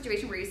have a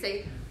situation where you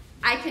say,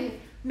 I can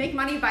make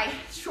money by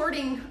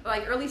shorting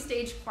like early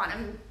stage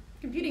quantum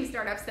computing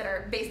startups that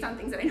are based on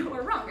things that I know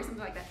are wrong or something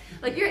like that.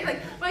 Like you're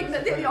like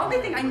the only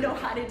thing I know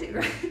how to do,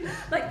 right?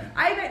 Like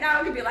I right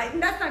now could be like,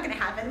 that's not gonna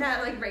happen.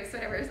 That like breaks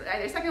whatever,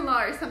 either second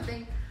law or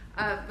something,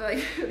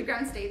 like the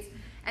ground states,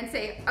 and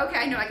say, okay,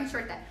 I know I can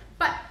short that.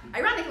 But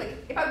ironically,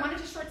 if I wanted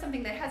to short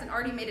something that hasn't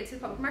already made it to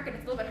the public market,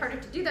 it's a little bit harder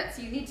to do that.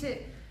 So you need to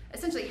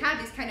essentially have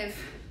these kind of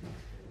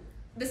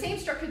the same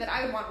structure that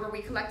I would want, where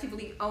we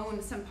collectively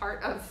own some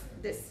part of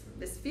this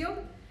field,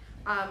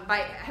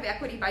 have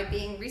equity by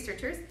being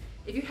researchers.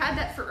 If you had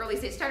that for early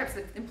stage startups,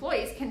 the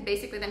employees can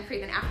basically then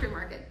create an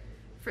aftermarket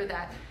for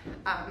that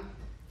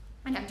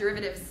and have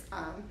derivatives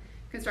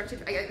constructed.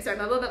 Sorry,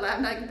 I'm a little bit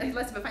I'm like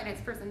less of a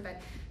finance person,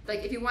 but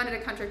like if you wanted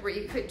a contract where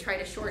you could try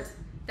to short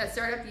that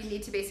startup, you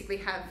need to basically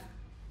have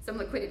some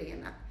liquidity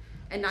in that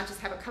and not just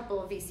have a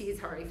couple of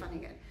VCs already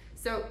funding it.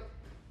 So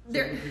would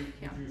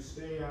you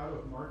stay out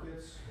of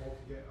markets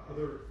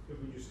altogether?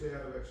 Would you stay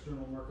out of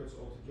external markets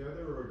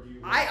altogether, or do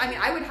you? I mean,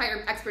 I would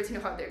hire experts who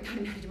know how to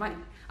manage money.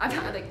 I'm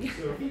not like.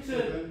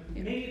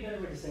 Maybe a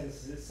better way to say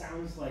this is, it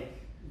sounds like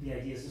the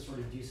idea is to sort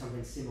of do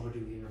something similar to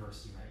a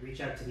university, right? Reach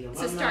out to the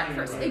alumni. To start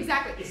first,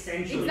 exactly.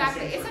 Essentially.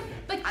 It's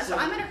like so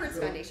I'm at a Hertz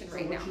Foundation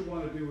right now. So what you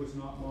want to do is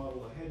not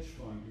model a hedge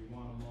fund. You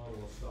want to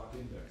model a stock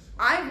index.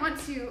 I want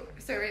to,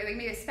 like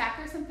maybe a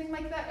SPAC or something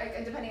like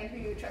that, depending on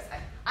who you trust.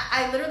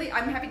 I literally,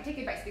 I'm happy to take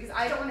advice because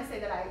I don't want to say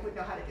that I would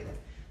know how to do this.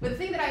 But the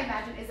thing that I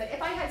imagine is that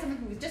if I had someone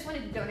who just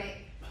wanted to donate,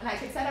 and I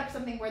could set up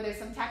something where there's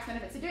some tax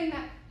benefits to doing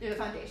that through the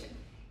foundation.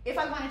 If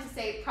I wanted to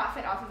say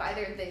profit off of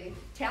either the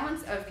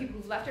talents of people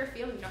who've left our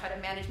field, who know how to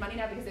manage money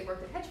now because they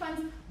worked at hedge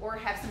funds, or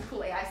have some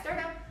cool AI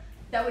startup,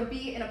 that would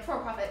be in a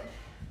for-profit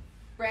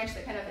branch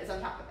that kind of is on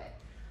top of it.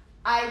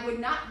 I would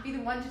not be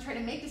the one to try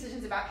to make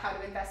decisions about how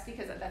to invest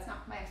because that's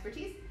not my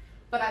expertise,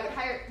 but I would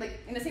hire, like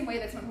in the same way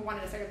that someone who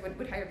wanted to start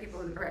would hire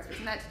people who are experts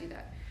in that to do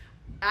that.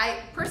 I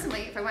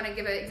personally, if I want to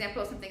give an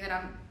example of something that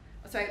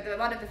a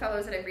lot of the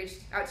fellows that I've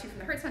reached out to from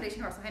the Hertz Foundation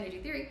who are also high energy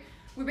theory,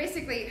 we're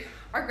basically,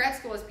 our grad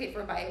school is paid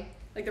for by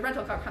like the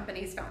rental car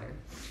company's founder.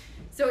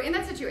 So in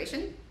that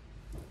situation,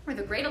 we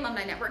have a great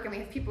alumni network and we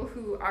have people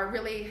who are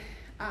really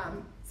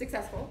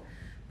successful,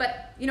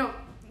 but you know,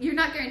 you're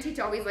not guaranteed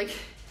to always like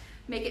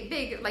make it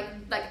big,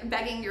 like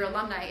begging your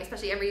alumni,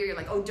 especially every year, you're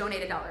like, oh,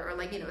 donate $1, or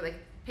like, you know, like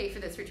pay for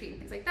this retreat and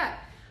things like that.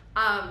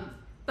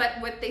 But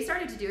what they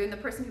started to do, and the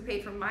person who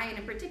paid for mine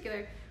in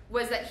particular,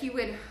 was that he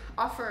would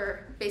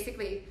offer,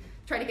 basically,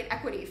 try to get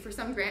equity for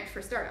some grant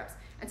for startups.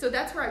 And so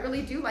that's where I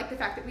really do like the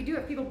fact that we do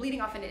have people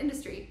bleeding off into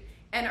industry,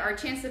 and our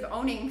chance of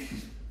owning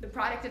the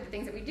product of the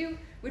things that we do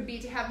would be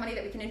to have money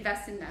that we can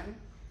invest in them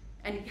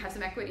and have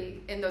some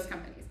equity in those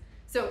companies.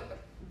 So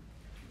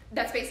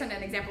that's based on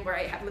an example where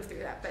I have lived through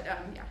that, but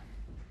yeah.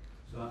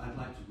 So I'd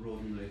like to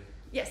broaden the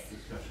Yes.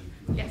 discussion.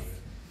 Yes.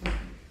 And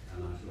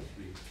I shall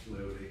speak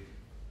slowly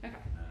Okay.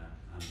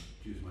 and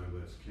choose my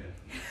words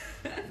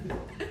carefully.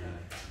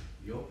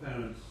 Your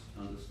parents'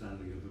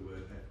 understanding of the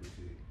word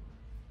equity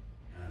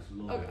as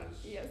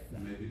lawyers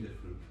may be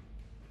different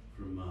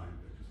from mine,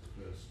 because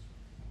the first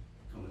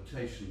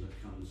connotation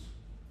that comes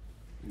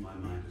in my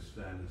mind is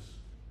fairness.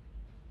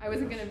 I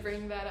wasn't going to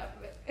bring that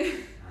up, but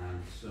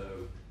and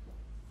so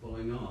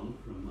following on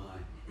from my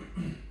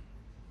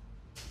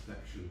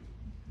affection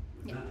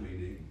with that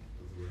meaning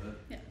of the word,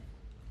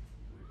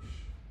 which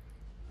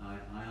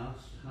I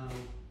asked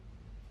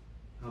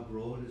how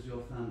broad is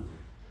your family?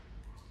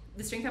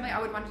 The string family,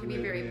 I would want it to be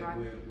very broad.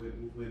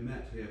 We're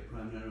met here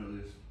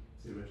primarily as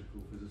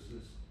theoretical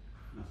physicists,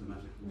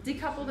 mathematical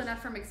Decoupled physicists.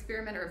 enough from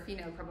experiment or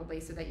pheno probably,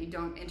 so that you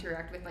don't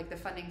interact with like the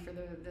funding for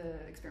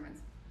the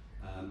experiments.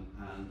 And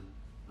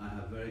I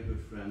have very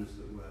good friends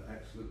that were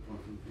excellent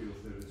quantum field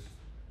theorists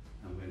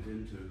and went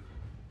into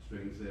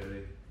string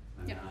theory,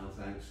 and now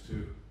thanks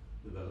to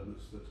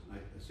developments that I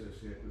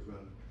associate with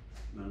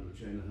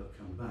Mandel-Chainer have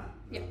come back.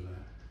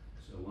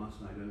 So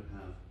whilst I don't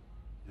have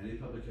any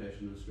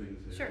publication in string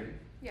theory,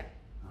 I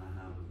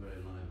have a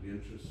very lively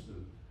interest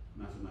and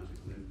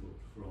mathematical input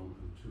from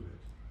and to it.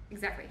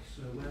 Exactly.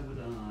 So where would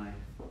I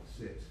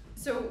sit?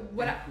 So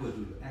what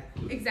equitably,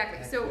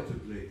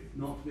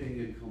 not being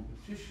in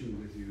competition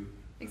with you,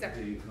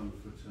 being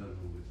confraternal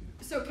with you.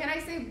 So can I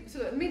say, so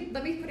let me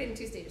put it in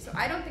two stages. So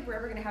I don't think we're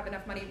ever going to have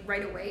enough money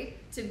right away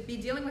to be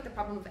dealing with the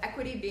problem of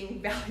equity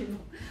being valuable.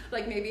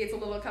 Like maybe it's a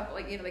little couple,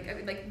 like, you know, like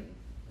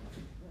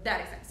that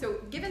extent.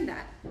 So given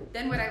that,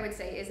 then what I would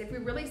say is if we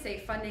really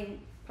say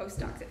funding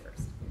postdocs at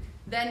first,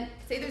 then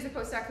say there's a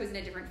postdoc who's in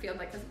a different field,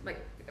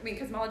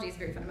 cosmology is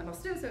very fundamental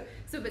still.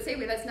 But say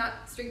that's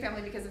not string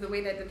family because of the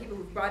way that the people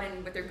who've brought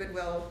in with their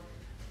goodwill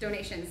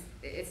donations,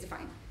 it's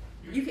defined.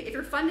 If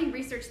you're funding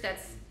research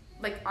that's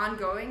like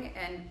ongoing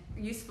and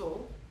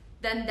useful,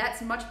 then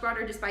that's much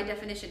broader just by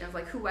definition of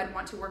like who I'd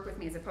want to work with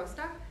me as a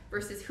postdoc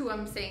versus who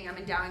I'm saying I'm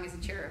endowing as a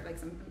chair of like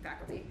some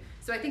faculty.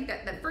 So I think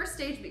that the first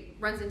stage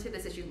runs into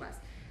this issue less.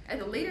 At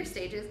the later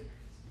stages,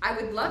 I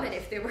would love it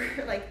if there were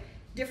like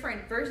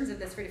different versions of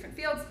this for different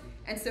fields.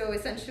 And so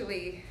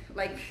essentially,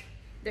 like,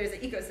 there's an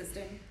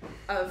ecosystem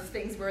of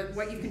things where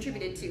what you've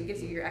contributed to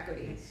gives you your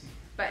equity.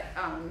 But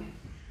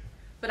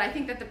I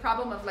think that the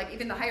problem of like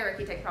even the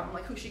hierarchy type problem,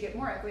 like who should get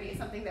more equity, is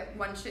something that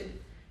one should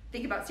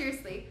think about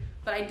seriously.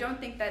 But I don't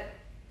think that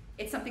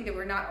it's something that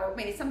we're not, or I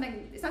mean, it's not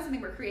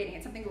something we're creating.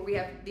 It's something where we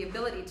have the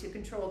ability to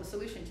control the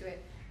solution to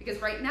it.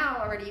 Because right now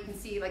already you can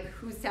see like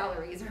whose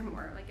salaries are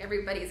more. Like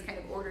everybody is kind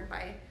of ordered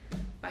by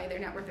their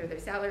net worth or their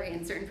salary,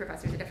 and certain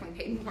professors are definitely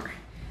paid more.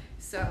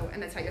 So,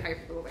 and that's how you hire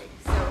people away.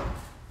 So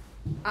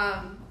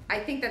I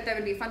think that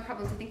would be a fun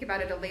problem to think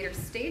about at a later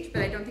stage,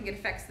 but I don't think it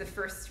affects the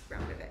first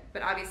round of it.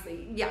 But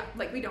obviously, yeah,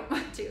 like we don't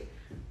want to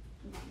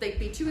like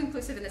be too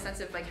inclusive in the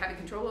sense of like having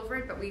control over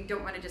it, but we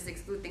don't want to just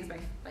exclude things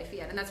by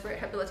fiat. And that's where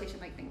habilitation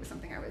like thing was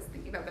something I was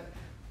thinking about, but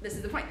this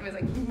is the point. It was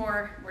like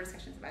more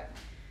discussions about it.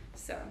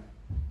 So,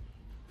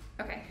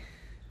 okay.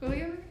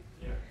 Julio?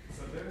 Yeah,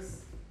 so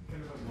there's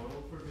kind of a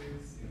model for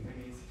this in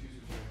many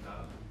institutions who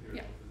endow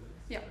theoretical physics.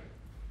 Yeah. Right?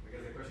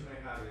 Because the question I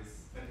have is,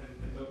 and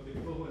the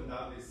people who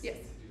endow these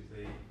institutes,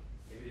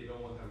 maybe they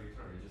don't want a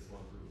return, they just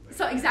want to. Like,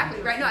 so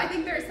exactly, right? No, I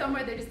think there's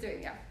somewhere they're just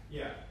doing,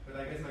 Yeah, but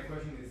I guess my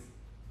question is,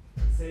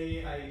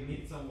 say I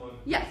meet someone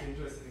who's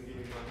interested in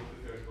giving money to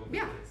theoretical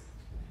physics.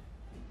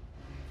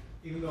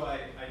 Even though I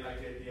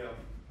like the idea of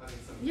having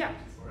some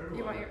institutes for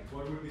everyone,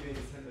 what would be the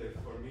incentive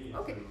for me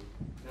to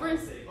now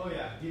say, oh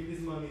yeah, give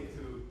this money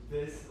to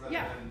this rather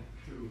than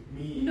to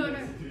me, the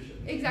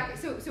institution? Exactly.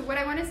 So what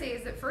I want to say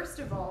is that first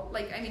of all,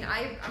 like, I mean,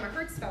 I'm a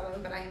Hertz fellow,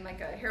 but I'm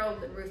like a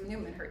Harold and Ruth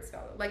Newman Hertz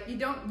fellow. Like, you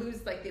don't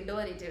lose like the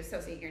ability to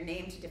associate your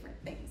name to different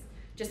things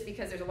just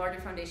because there's a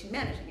larger foundation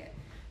managing it.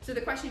 So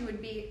the question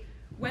would be,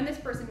 when this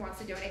person wants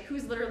to donate,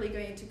 who's literally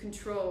going to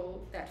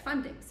control that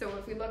funding? So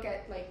if we look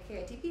at like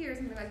KITP or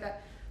something like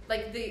that,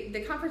 like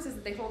the conferences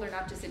that they hold are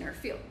not just in our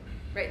field,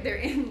 right? They're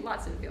in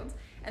lots of fields.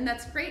 And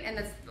that's great, and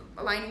that's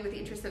aligning with the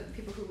interests of the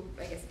people who,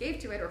 I guess, gave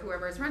to it or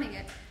whoever is running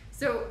it.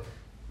 So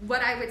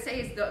what I would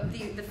say is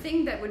the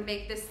thing that would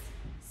make this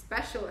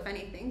special, if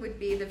anything, would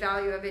be the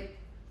value of it,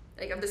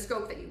 like of the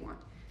scope that you want.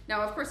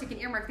 Now, of course, you can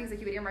earmark things like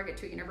you would earmark it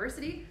to a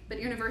university, but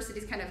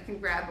universities kind of can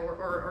grab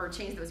or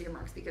change those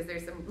earmarks because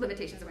there's some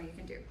limitations on what you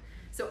can do.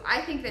 So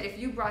I think that if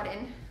you brought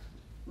in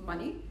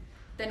money,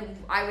 then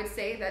I would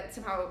say that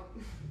somehow,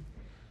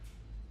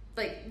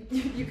 like,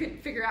 you could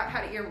figure out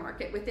how to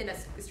earmark it within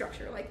a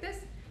structure like this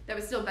that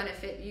would still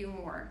benefit you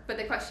more. But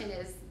the question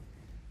is,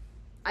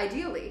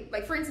 ideally,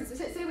 like for instance,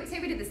 say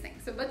we did this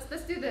thing. So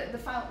let's do the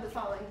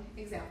following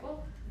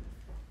example.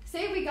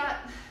 Say we got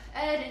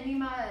Ed and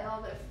Nima and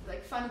all the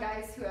like fun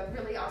guys who have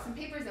really awesome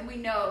papers, and we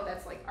know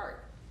that's like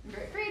art and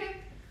very creative,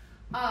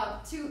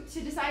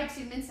 to decide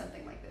to mint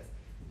something like this.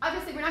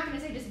 Obviously, we're not going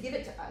to say just give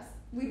it to us.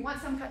 We'd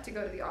want some cut to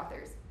go to the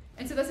authors.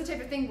 And so that's the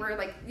type of thing where,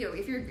 like, you know,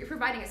 if you're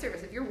providing a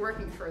service, if you're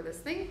working for this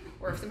thing,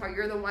 or if somehow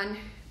you're the one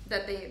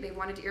that they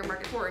wanted to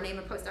earmark it for or name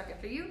a postdoc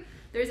after you,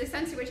 there's a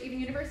sense to which even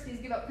universities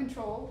give up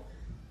control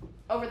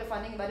over the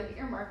funding and let it be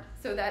earmarked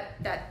so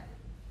that that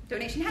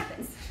donation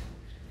happens,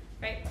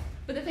 right?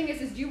 But the thing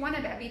is do you want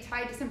to be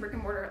tied to some brick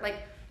and mortar? Like,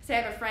 say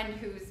I have a friend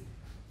who's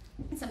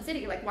in some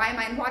city, like, why am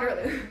I in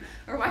Waterloo?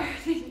 Or why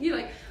are you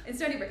like in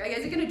Stony Brook? Like,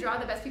 is it going to draw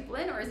the best people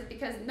in, or is it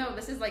because, no,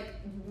 this is like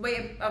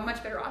a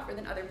much better offer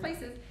than other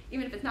places,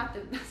 even if it's not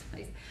the best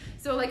place?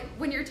 So like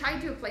when you're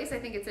tied to a place, I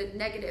think it's a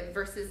negative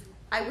versus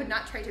I would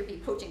not try to be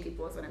poaching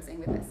people is what I'm saying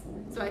with this.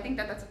 So I think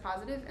that that's a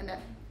positive, and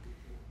that,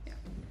 yeah.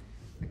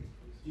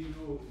 Do you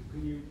know,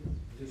 can you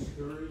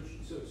discourage,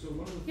 so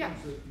one of the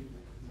things that you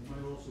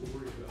might also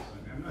worry about,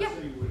 I'm not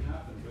saying it would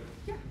happen, but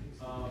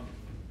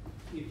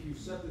if you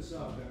set this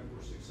up and it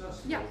were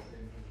successful,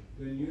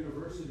 then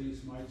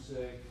universities might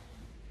say,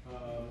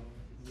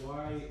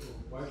 why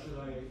should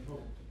I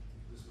help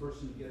this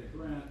person get a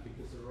grant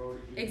because they're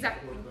already being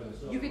supported by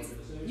this other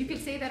organization? You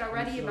could say that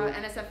already about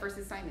NSF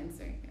versus Simon.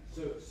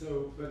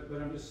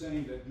 But I'm just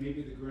saying that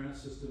maybe the grant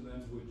system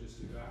then would just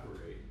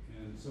evaporate,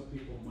 and some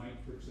people might,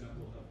 for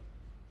example, have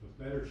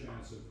a better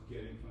chance of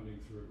getting funding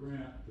through a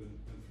grant than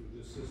through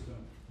this system.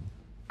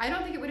 I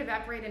don't think it would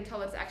evaporate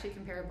until it's actually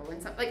comparable.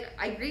 And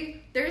I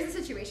agree. There is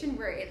a situation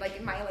where it,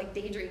 in my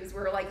daydreams,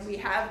 where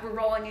we're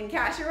rolling in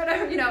cash or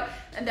whatever,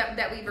 and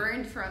that we've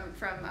earned from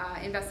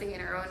investing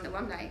in our own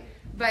alumni.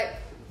 But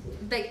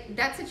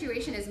that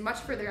situation is much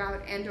further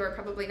out, and/or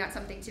probably not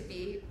something to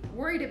be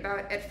worried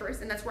about at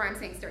first. And that's where I'm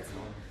saying start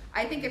small.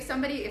 I think if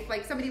somebody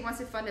wants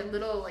to fund a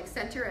little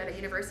center at a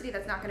university,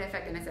 that's not going to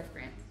affect NSF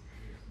grants.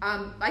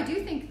 I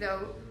do think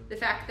though the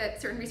fact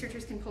that certain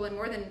researchers can pull in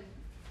more than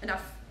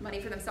enough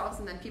money for themselves,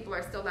 and then people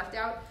are still left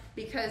out,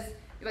 because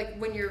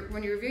when you're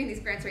reviewing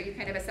these grants, right, you're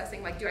kind of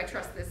assessing do I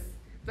trust this?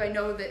 Do I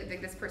know that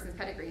this person's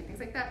pedigree and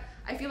things like that?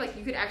 I feel like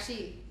you could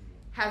actually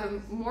have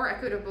a more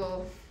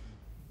equitable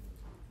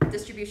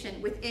distribution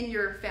within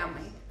your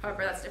family,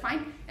 however that's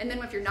defined. And then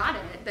if you're not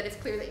in it, then it's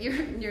clear that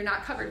you're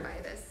not covered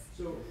by this.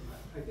 So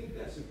I think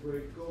that's a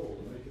great goal,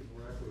 to make it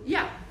more equitable.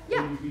 Yeah.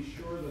 Can you be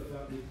sure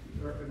that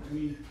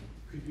would?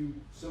 Could you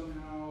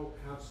somehow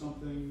have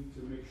something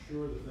to make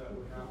sure that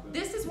would happen?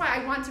 This is why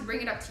I want to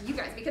bring it up to you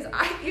guys, because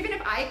even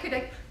if I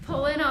could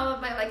pull in all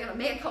of my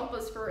mea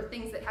culpas for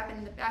things that happened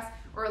in the past,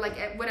 or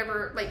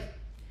whatever,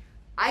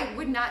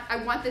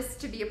 I want this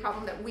to be a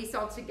problem that we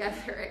solve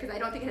together, because I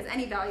don't think it has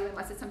any value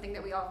unless it's something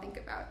that we all think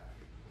about.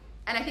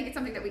 And I think it's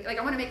something that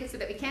I want to make it so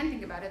that we can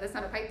think about it. That's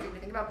not a pipe dream to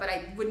think about, but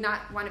I would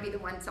not want to be the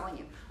one telling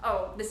you,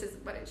 oh, this is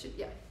what it should,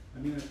 I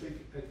mean, I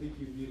think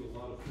you need a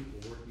lot of people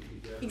working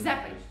together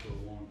exactly. for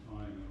a long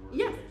time in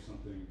order to make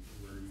something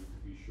where you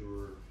can be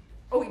sure.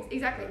 Oh,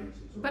 exactly.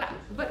 But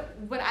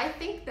I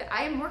think that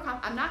I'm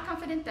not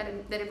confident that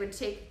it would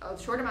take a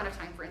short amount of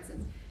time, for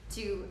instance,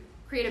 to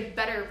create a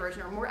better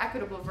version or more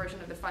equitable version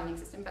of the funding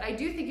system. But I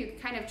do think you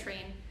could kind of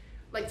train,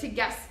 to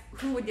guess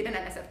who would get an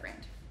NSF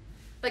grant.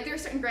 There are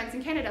certain grants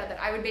in Canada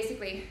that I would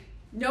basically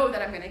know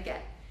that I'm going to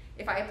get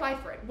if I applied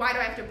for it. Why do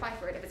I have to apply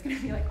for it if it's going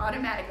to be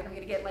automatic and I'm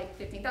going to get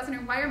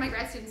 $15,000? Or why are my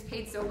grad students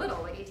paid so little,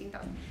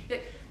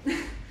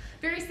 $18,000?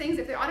 Various things.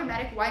 If they're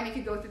automatic, why make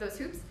you go through those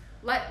hoops?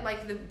 Let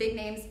the big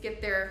names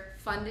get their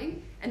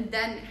funding, and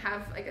then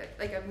have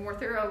a more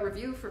thorough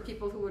review for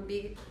people who would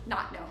be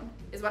not known.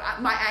 Is what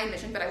I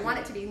envision, but I want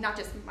it to be not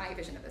just my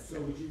vision of this.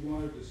 So would you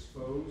want to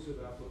dispose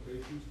of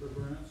applications for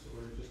grants,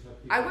 or just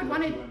have people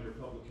on your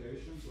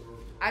publications, or?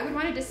 I would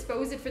want to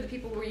dispose it for the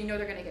people where you know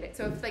they're going to get it.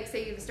 So if,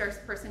 say, you start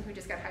a person who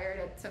just got hired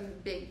at some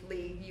big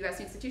league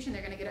U.S. institution,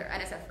 they're going to get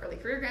an NSF early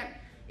career grant.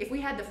 If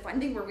we had the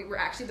funding where we were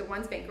actually the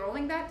ones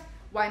bankrolling that,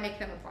 why make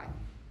them apply?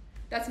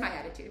 That's my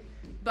attitude.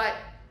 But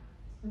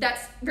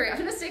that's very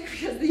optimistic,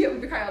 because it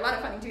would require a lot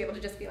of funding to be able to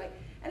just be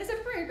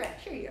NSF career grant,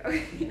 here you go.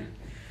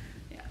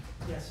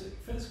 Yeah, so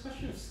for this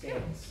question of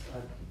scales,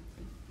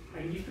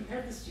 you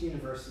compared this to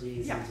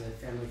universities and to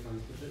family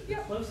funds, but the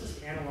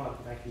closest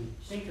analog that I can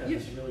think of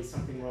is really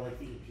something more like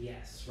the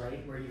EPS,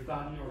 right? Where you've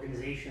got an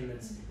organization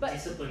that's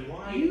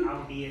discipline-wide,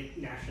 albeit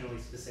nationally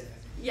specific.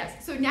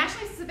 Yes, so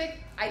nationally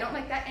specific, I don't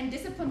like that, and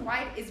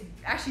discipline-wide is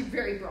actually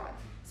very broad.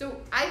 So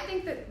I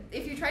think that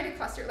if you try to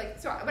cluster,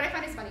 so what I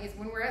find is funny is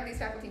when we're at these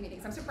faculty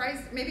meetings, I'm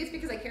surprised, maybe it's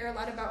because I care a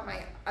lot about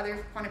my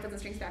other quantum fields and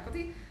strings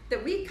faculty,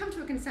 that we come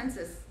to a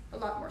consensus a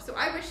lot more. So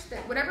I wish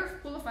that whatever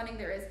pool of funding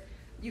there is,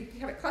 you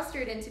have it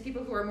clustered into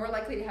people who are more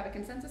likely to have a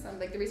consensus on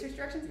the research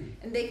directions,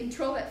 and they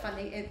control that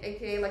funding,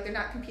 aka they're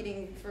not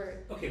competing for.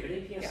 Okay, but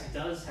APS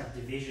does have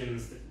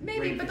divisions that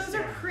maybe, but those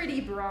are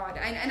pretty broad.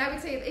 And I would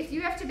say if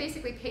you have to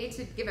basically pay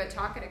to give a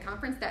talk at a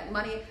conference, that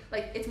money,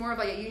 it's more of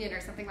a union or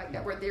something like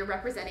that, where they're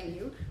representing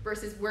you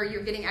versus where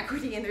you're getting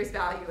equity and there's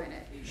value in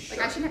it.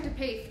 Sure. I shouldn't have to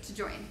pay to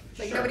join.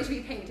 Nobody should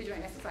be paying to join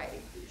a society.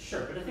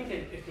 Sure, but I think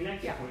a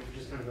connecting point,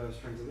 which is kind of what I was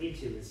trying to lead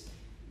to, is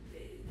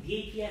the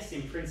APS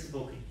in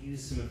principle could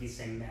use some of these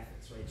same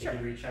methods, right? They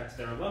can reach out to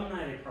their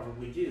alumni, they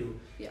probably do.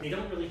 They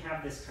don't really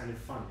have this kind of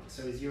funding.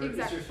 So is your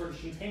sort of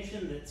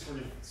contention that sort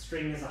of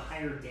string has a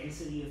higher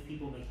density of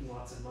people making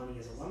lots of money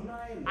as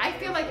alumni? I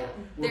feel like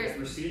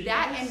there's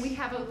that, and we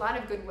have a lot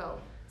of goodwill.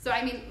 So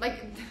I mean,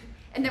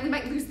 and then we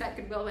might lose that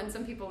goodwill when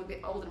some people would be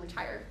old and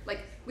retire.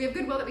 We have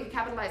goodwill that we can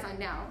capitalize on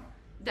now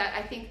that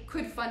I think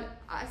could fund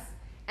us.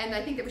 And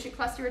I think that we should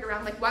cluster it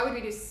around, why would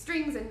we do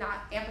strings and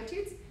not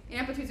amplitudes? In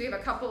amplitudes, we have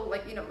a couple,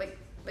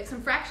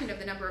 some fraction of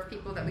the number of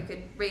people that we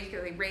could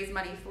raise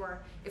money for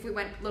if we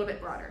went a little bit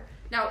broader.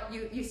 Now,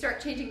 you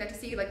start changing that to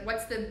see,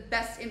 what's the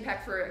best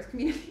impact for a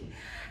community?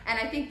 And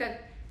I think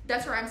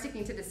that's where I'm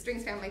sticking to the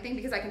strings family thing,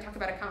 because I can talk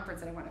about a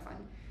conference that I want to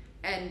fund.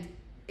 And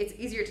it's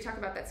easier to talk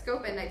about that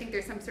scope, and I think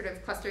there's some sort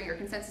of clustering or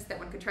consensus that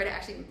one could try to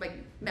actually like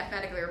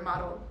mathematically or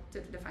model to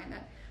define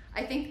that.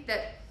 I think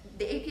that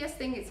the APS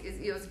thing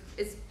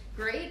is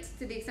great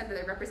to the extent that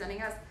they're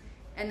representing us,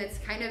 and it's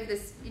kind of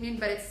this union,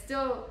 but it's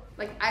still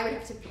like I would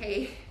have to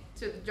pay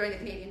to join the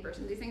Canadian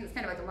version of these things. It's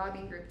kind of like a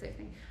lobbying group type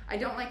thing. I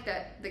don't like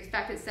that the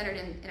fact that it's centered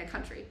in a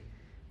country,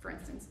 for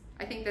instance.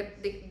 I think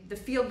that the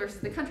field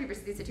versus the country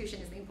versus the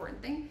institution is the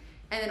important thing.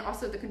 And then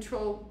also the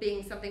control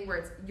being something where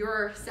it's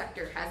your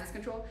sector has this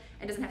control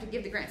and doesn't have to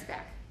give the grants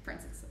back, for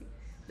instance.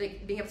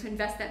 Like being able to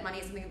invest that money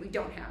is something that we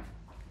don't have,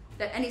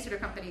 that any sort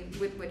of company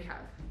would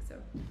have. So,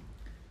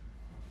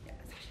 yeah.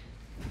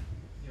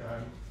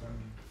 Yeah,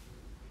 I'm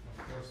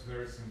of course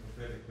very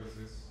sympathetic with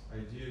this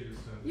idea you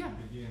said at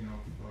the beginning of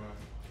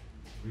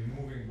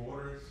removing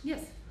borders.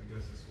 Yes. I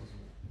guess this was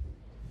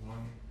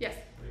one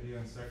idea,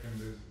 and second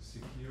is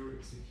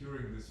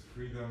securing this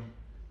freedom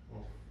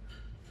of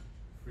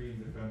free,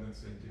 independent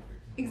scientific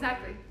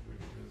exactly,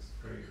 which is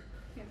great.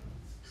 Yeah.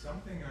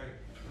 Something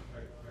I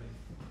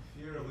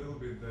fear a little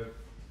bit that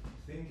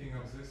thinking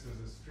of this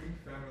as a string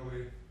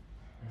family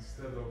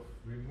instead of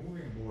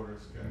removing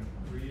borders can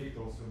create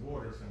also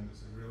borders, and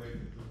this is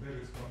related to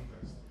David's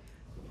context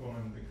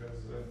comment,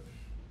 because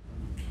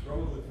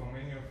probably for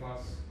many of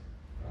us,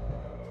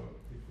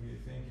 if we're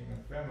thinking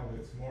of family,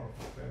 it's more of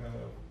a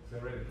family of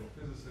theoretical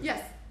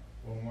physicists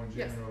or more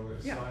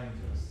generally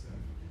scientists.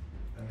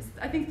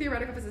 I think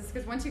theoretical physicists,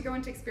 because once you go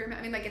into experiment,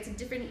 I mean, like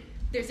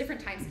there's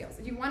different time scales.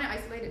 If you want to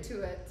isolate it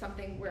to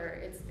something where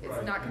it's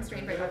not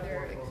constrained by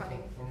other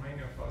funding. For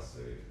many of us,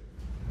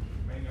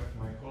 many of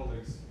my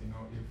colleagues,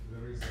 if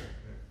there is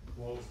a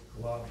closed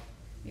club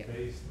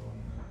based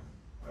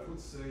on, I would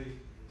say,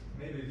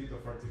 maybe a bit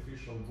of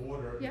artificial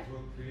border, it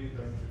will create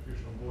an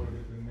artificial border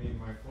between me and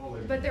my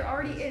colleagues. But there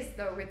already is,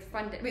 though, with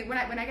funding. I mean, when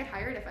I get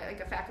hired, if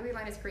a faculty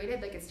line is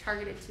created, like it's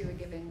targeted to a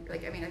given, a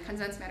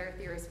condensed matter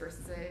theorist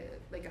versus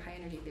a high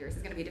energy theorist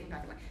is going to be a different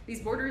faculty line.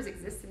 These borders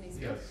exist in these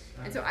fields,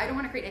 and so I don't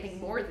want to create anything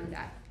more than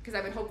that, because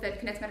I would hope that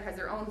condensed matter has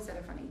their own set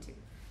of funding too,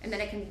 and then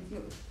it can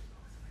move.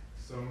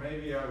 So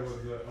maybe I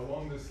would,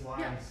 along these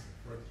lines,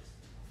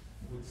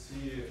 would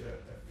see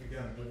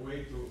again a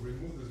way to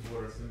remove these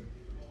borders. And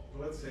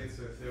let's say it's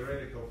a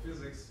theoretical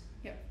physics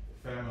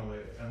family,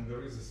 and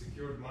there is a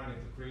secured money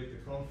to create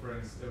a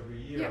conference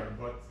every year.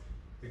 But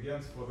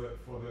again, for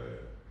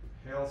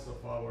the health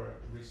of our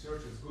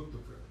research, it's good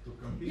to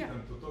compete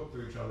and to talk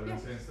to each other. And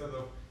so instead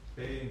of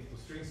paying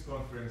to strings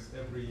conference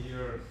every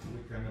year,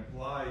 we can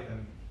apply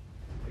and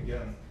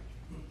again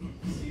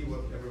see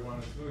what everyone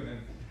is doing,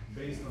 and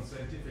based on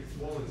scientific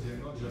quality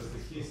and not just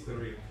the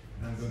history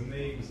and the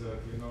names that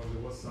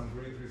there was some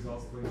great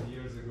results 20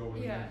 years ago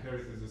when we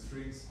inherited the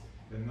strings.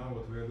 And now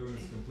what we are doing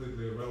is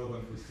completely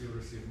irrelevant. We still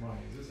receive money.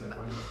 Is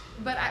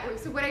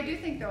this so what I do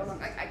think, though,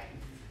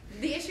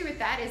 the issue with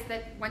that is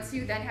that once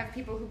you then have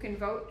people who can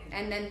vote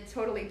and then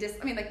totally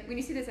when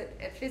you see this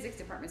at physics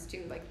departments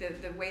too, like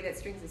the way that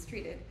strings is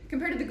treated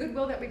compared to the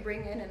goodwill that we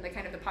bring in and the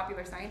kind of the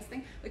popular science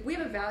thing, like we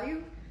have a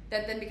value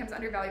that then becomes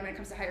undervalued when it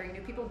comes to hiring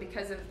new people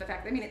because of the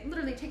fact that, it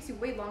literally takes you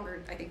way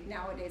longer, I think,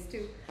 nowadays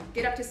to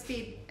get up to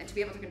speed and to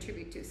be able to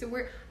contribute to. So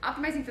we're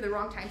optimizing for the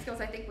wrong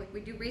timescales, I think. Like, we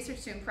do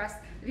research to impress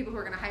the people who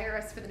are going to hire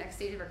us for the next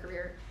stage of our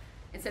career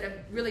instead of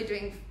really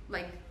doing,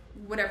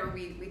 whatever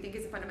we think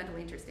is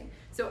fundamentally interesting.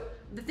 So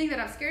the thing that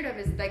I'm scared of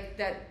is,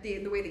 that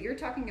the way that you're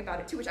talking about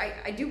it, too, which I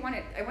want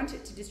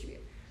it to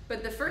distribute.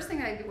 But the first thing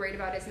that I'd be worried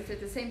about is if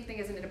it's the same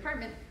thing as in a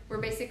department, where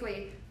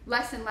basically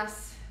less and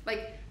less,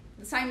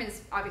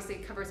 Simon's obviously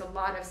covers a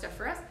lot of stuff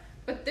for us,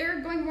 but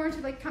they're going more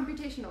into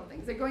computational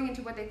things. They're going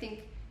into what they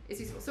think is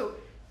useful. So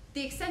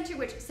the extent to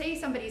which, say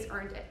somebody's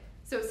earned it.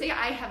 So say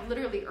I have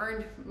literally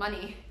earned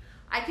money,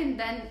 I can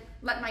then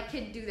let my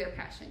kid do their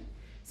passion.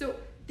 So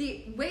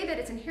the way that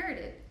it's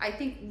inherited, I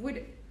think,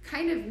 would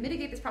kind of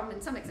mitigate this problem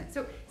in some extent.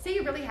 So say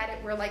you really had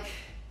it where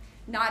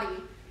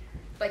Naughty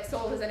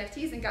sold his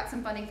NFTs and got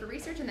some funding for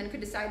research and then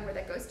could decide where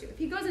that goes to. If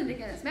he goes into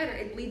condensed matter,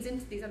 it bleeds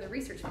into these other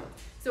research fields.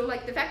 So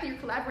the fact that you're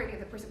collaborating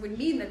with a person would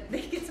mean that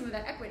they get some of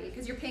that equity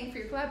because you're paying for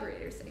your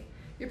collaborators, say.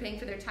 You're paying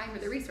for their time or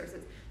their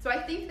resources. So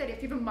I think that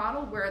if you have a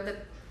model where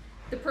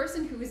the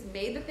person who has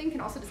made the thing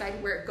can also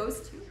decide where it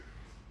goes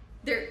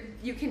to,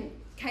 you can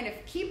kind of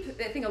keep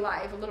the thing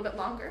alive a little bit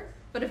longer,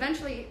 but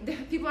eventually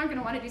people aren't going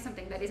to want to do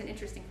something that isn't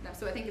interesting to them.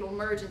 So I think it'll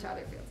merge into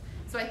other fields.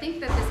 So I think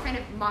that this kind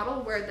of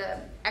model where the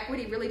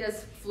equity really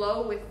does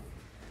flow with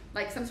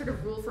some sort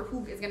of rule for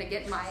who is going to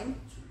get mine,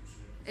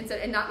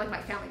 and not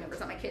my family members,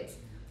 not my kids,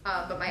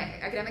 but my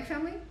academic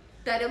family,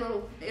 that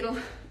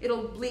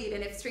it'll bleed.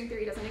 And if string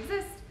theory doesn't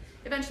exist,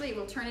 eventually it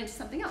will turn into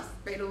something else,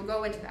 right? It will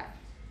go into that.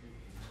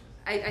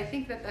 I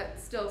think that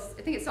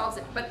I think it solves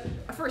it. But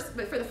for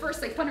the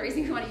first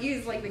fundraising, we want to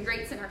use the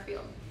greats in our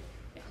field.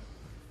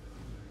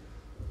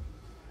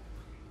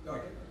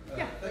 Okay.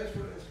 Thanks for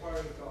the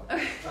inspiring talk. I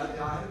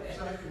have a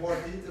slightly more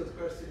detailed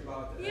question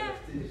about the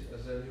NFTs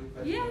as a new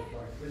passion of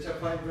mine, which I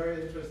find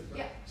very interesting.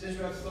 Since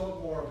you have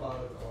thought more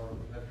about it or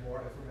have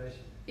more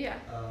information,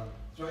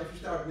 so if you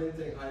start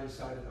minting highly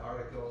cited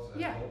articles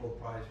and Nobel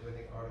Prize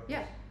winning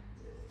articles,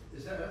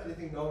 is there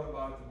anything known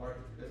about the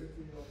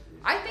marketability of these?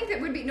 I think that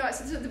would be, no,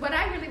 so what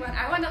I really want,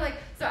 I want to like,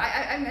 so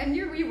I'm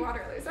near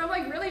Waterloo, so I'm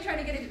like really trying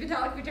to get into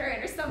Vitalik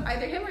Buterin or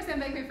either him or Sam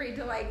Bankman-Fried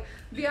to like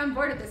be on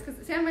board with this,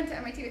 because Sam went to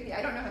MIT with me,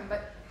 I don't know him,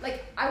 but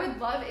like I would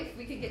love if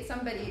we could get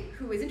somebody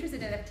who is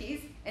interested in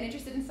NFTs and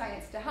interested in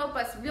science to help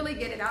us really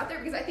get it out there,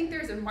 because I think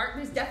there's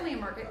definitely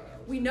a market.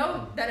 We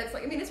know that it's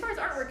like, I mean, as far as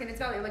artwork and its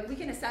value, like we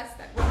can assess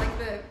that, we're like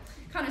the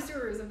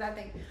connoisseurs of that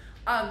thing,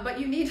 but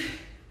you need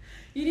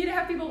to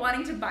have people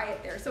wanting to buy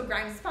it there. So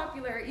Grimes is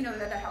popular, you know,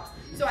 that helps.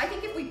 So I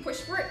think if we push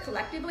for it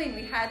collectively and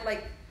we had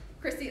like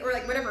Christy or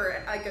like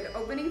whatever, like an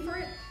opening for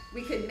it,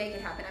 we could make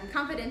it happen. I'm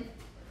confident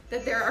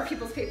that there are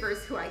people's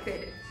papers who I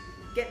could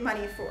get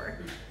money for.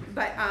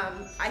 But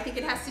I think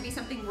it has to be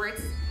something where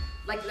it's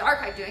like the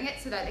archive doing it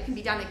so that it can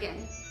be done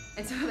again.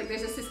 And so like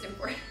there's a system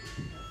for it.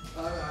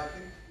 I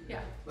think.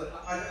 Yeah.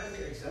 But I don't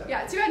think exactly.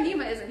 Yeah, Tuan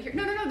Nima isn't here.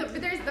 No,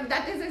 but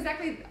that is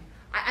exactly.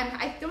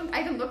 I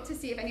haven't looked to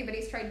see if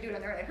anybody's tried to do it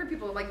on their own. I heard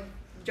people like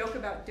joke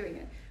about doing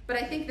it, but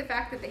I think the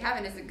fact that they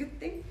haven't is a good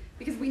thing,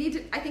 because we need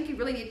to. I think you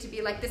really need to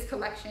be like, this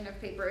collection of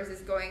papers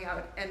is going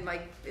out and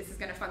like this is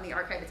going to fund the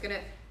archive. It's going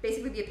to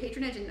basically be a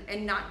patronage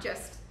and not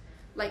just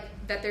like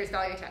that there's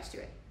value attached to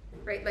it,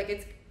 right? Like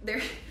it's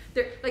there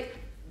like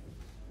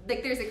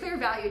there's a clear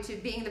value to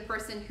being the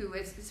person who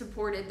has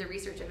supported the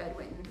research of Ed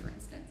Winton, for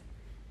instance.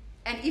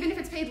 And even if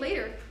it's paid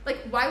later, like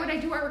why would I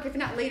do artwork if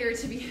not later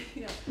to be,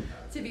 you know,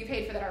 to be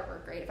paid for that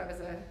artwork, right? If I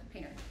was a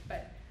painter,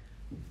 but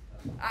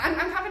I'm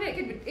confident it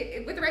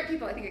could, with the right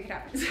people, I think it could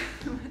happen.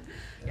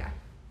 Yeah.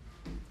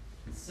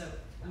 So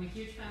I'm a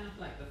huge fan of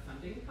like the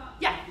funding part.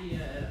 Yeah.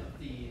 Of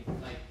the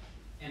like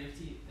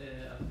NFT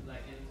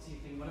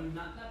NFT thing. What I'm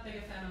not that big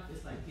a fan of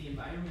is like the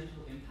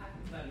environmental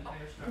impact of that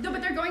entire structure. No,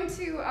 but they're going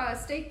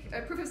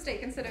to proof of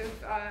stake instead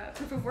of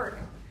proof of work.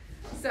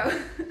 So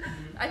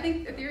I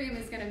think Ethereum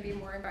is going to be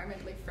more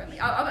environmentally friendly.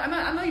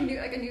 I'm a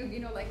new, you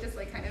know, like just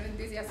like kind of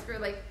enthusiast for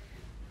like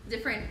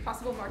different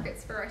possible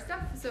markets for our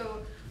stuff.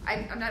 So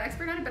I'm not an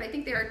expert on it, but I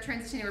think they are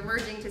transitioning or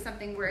merging to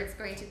something where it's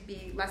going to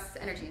be less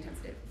energy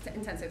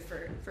intensive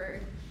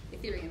for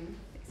Ethereum.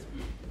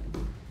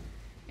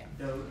 Yeah.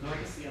 Though I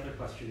guess the other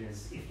question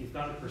is, if you've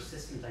got a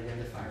persistent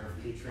identifier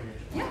of patronage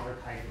on the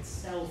archive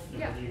itself,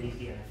 then do you need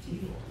the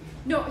NFT for?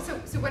 No.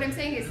 So what I'm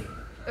saying is,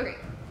 okay.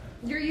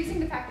 You're using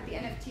the fact that the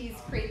NFTs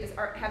create this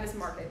art, have this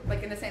market,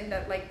 like in the sense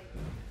that like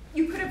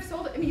you could have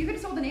sold. I mean, you could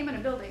have sold the name on a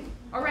building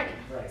already.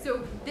 Right.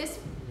 So this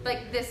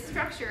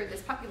structure,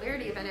 this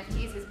popularity of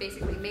NFTs has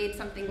basically made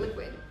something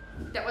liquid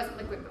that wasn't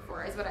liquid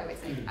before, is what I would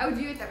say. I would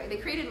view it that way. They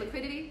created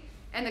liquidity,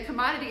 and the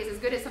commodity is as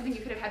good as something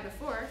you could have had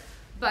before.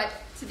 But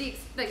to the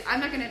like, I'm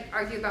not going to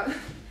argue about.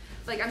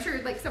 Like, I'm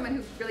sure like someone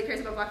who really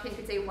cares about blockchain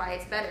could say why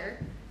it's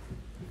better,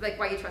 like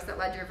why you trust that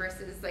ledger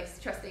versus like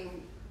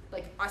trusting.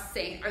 Like us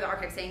saying, or the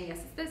archive saying, yes,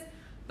 it's this.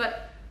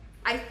 But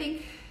I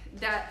think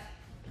that,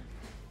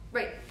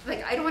 right,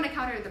 like I don't want to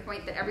counter the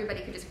point that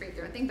everybody could just create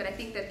their own thing, but I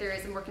think that there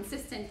is a more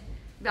consistent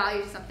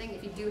value to something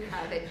if you do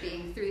have it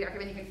being through the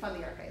archive and you can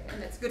fund the archive,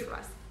 and that's good for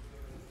us,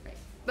 right?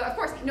 But of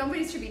course,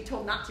 nobody should be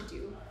told not to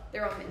do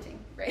their own minting,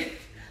 right?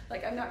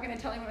 Like I'm not going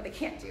to tell anyone what they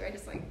can't do. I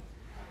just like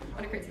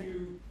want to create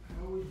something.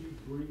 How would you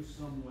bring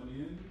someone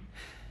in?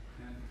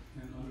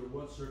 And under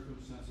what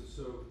circumstances?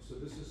 So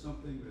this is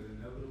something that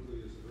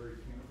inevitably is a very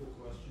painful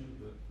question,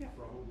 but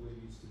probably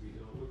needs to be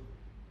dealt with.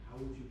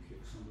 How would you kick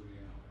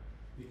somebody out?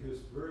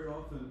 Because very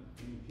often,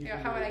 I mean, people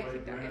write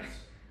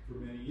grants for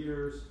many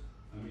years.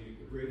 I mean,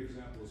 a great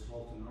example is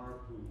Halton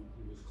Arp, who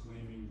was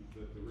claiming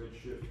that the red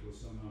shift was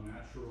somehow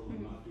natural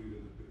and not due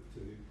to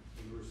the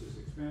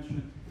university's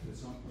expansion. At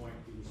some point,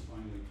 he was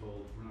finally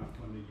told, "We're not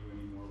funding you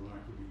anymore. We're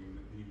not giving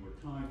you any more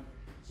time."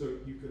 So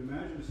you could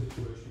imagine a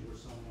situation where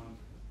someone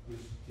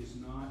is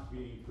not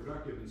being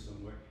productive in some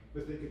way,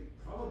 but they could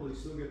probably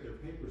still get their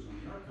papers on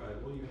the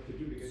archive. All you have to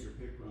do to get your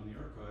paper on the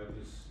archive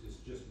is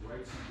just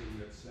write something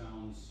that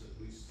sounds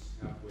at least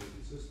halfway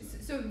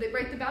consistent. So the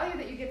value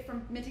that you get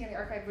from minting on the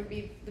archive would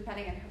be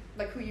depending on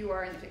like who you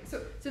are in the thing.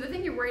 So the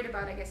thing you're worried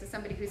about, I guess, is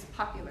somebody who's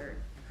popular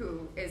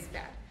who is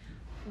bad.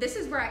 This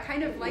is where I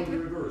kind of like the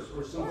reverse,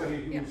 or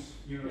somebody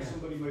who's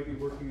somebody might be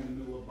working in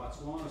the middle of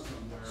Botswana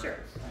somewhere,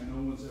 and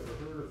no one's ever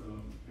heard of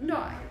them. No,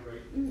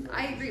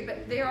 I agree,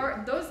 but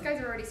those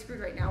guys are already screwed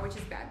right now, which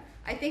is bad.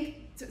 I think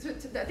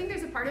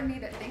there's a part of me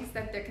that thinks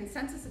that the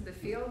consensus of the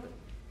field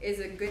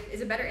is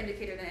a better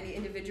indicator than any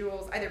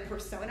individual's either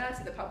persona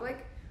to the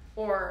public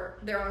or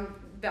their own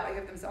value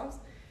of themselves.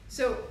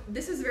 So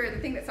this is the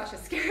thing that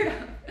Sasha's scared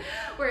of,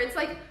 where it's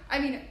like, I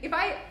mean, if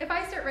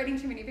I start writing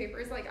too many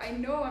papers, like I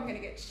know I'm gonna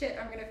get shit.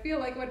 I'm gonna feel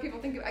like what people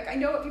think. Like I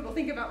know what people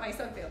think about my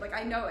subfield. Like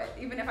I know it,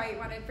 even if I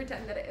want to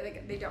pretend that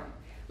they don't.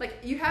 Like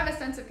you have a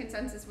sense of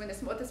consensus with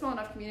a small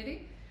enough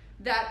community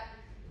that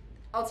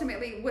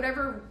ultimately,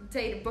 whatever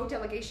say vote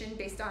delegation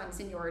based on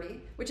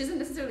seniority, which isn't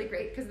necessarily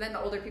great because then the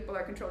older people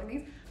are controlling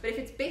things. But if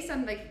it's based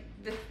on like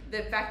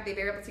the fact that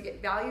they were able to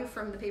get value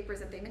from the papers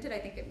that they minted, I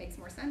think it makes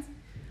more sense.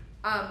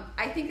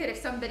 I think that if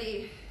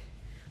somebody,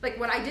 like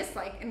what I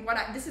dislike, and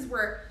this is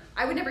where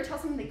I would never tell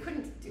someone they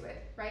couldn't do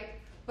it, right?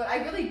 But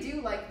I really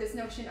do like this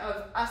notion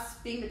of us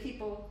being the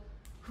people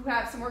who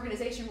have some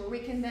organization where we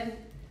can then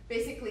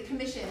basically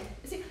commission.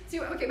 See,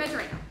 okay, imagine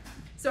right now.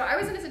 So I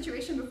was in a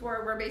situation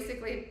before where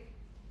basically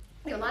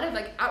a lot of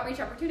like outreach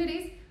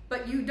opportunities,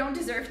 but you don't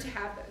deserve to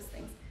have those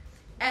things.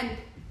 And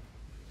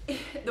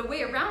the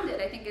way around it,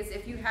 I think, is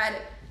if you had,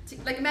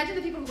 like, imagine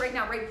the people who right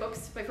now write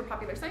books for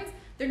popular science.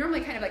 They're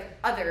normally kind of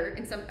like othered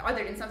in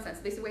some sense.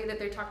 There's a way that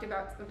they're talked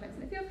about sometimes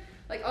in the field.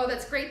 Like, oh,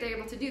 that's great, they're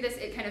able to do this.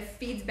 It kind of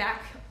feeds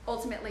back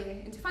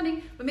ultimately into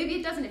funding, but maybe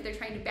it doesn't if they're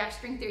trying to bash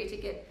string theory to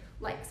get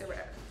likes or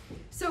whatever.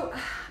 So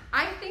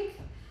I think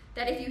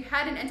that if you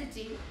had an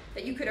entity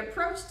that you could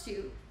approach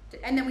to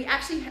and then we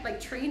actually had, like,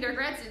 trained our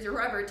grad students or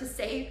whoever to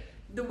say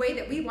the way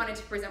that we wanted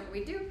to present what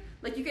we do,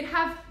 like, you could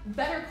have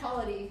better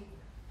quality,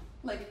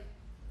 like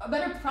a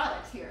better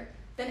product here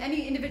than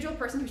any individual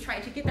person who's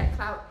trying to get that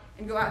clout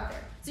and go out there.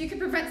 So you could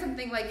prevent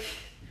something like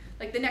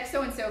the next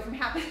so-and-so from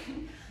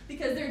happening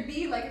because there'd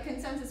be like a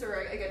consensus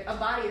or a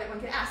body that one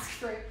could ask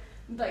for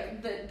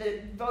like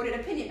the voted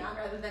opinion on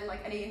rather than like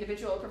any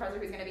individual professor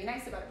who's going to be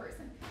nice about a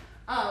person.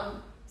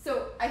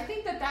 So I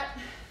think that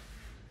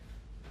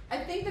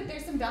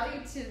there's some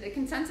value to the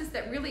consensus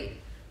that really,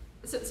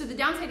 so the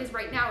downside is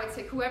right now it's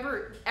like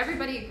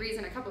everybody agrees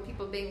on a couple of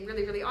people being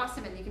really, really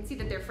awesome, and you can see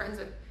that they're friends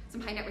with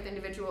some high net worth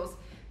individuals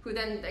who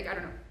then, like, I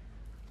don't know,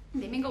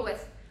 they mingle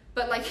with,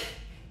 but like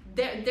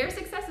their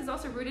success is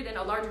also rooted in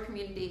a larger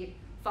community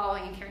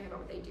following and caring about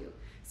what they do.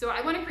 So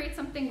I want to create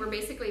something where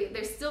basically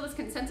there's still this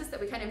consensus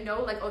that we kind of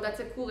know, like, oh, that's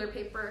a cooler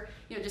paper,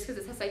 you know, just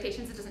because it has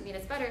citations, it doesn't mean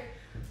it's better.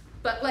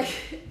 But like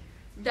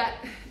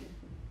that,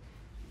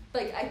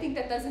 like, I think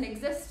that doesn't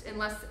exist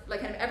unless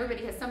like kind of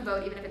everybody has some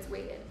vote, even if it's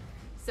weighted.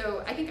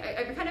 So I think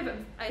I think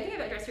I've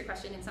addressed your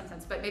question in some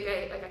sense, but maybe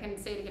I can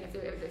say it again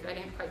if I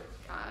didn't quite.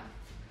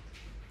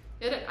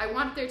 I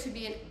want there to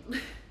be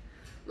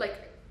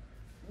like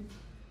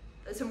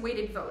some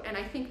weighted vote, and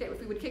I think that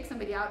if we would kick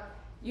somebody out,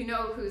 you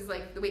know who's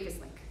like the weakest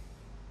link.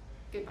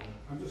 Goodbye.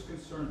 I'm just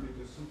concerned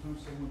because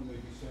sometimes someone may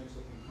be saying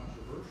something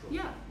controversial.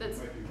 Yeah, that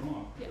might be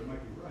wrong. Yeah. It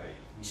might be right.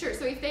 Sure.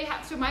 So if they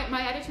have, so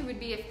my attitude would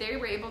be if they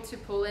were able to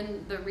pull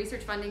in the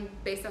research funding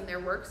based on their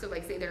work, so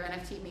like say their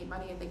NFT made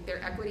money and think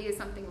their equity is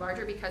something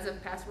larger because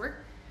of past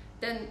work,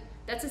 then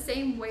that's the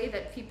same way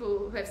that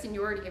people who have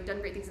seniority have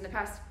done great things in the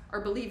past are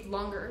believed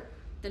longer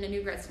than a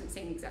new grad student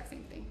saying the exact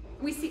same thing.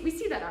 We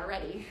see that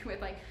already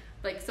with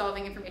like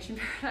solving information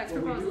paradox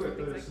proposals. We do it, and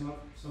things but like it's not.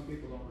 Some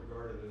people don't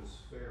regard it as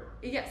fair.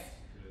 Yes,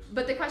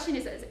 but the question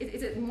is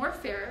it more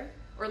fair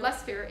or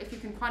less fair if you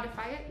can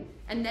quantify it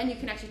and then you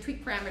can actually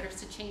tweak parameters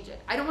to change it?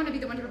 I don't want to be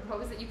the one to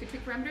propose that you could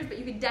tweak parameters, but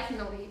you could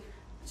definitely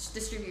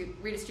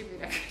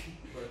redistribute equity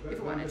if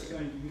you wanted to.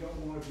 Saying you don't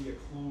want to be a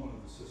clone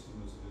of the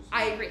system as it is.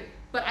 I agree,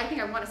 but I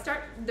think I want to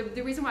start.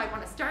 The reason why I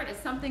want to start is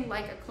something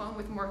like a clone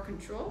with more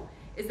control.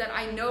 Is that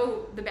I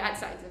know the bad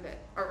sides of it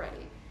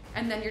already.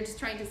 And then you're just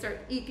trying to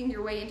start eking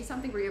your way into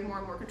something where you have more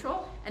and more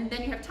control, and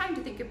then you have time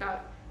to think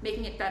about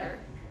making it better.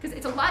 Because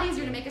it's a lot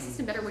easier to make a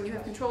system better when you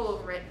have control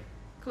over it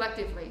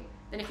collectively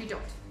than if you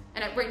don't.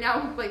 And right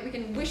now, like, we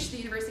can wish the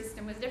university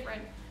system was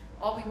different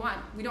all we want.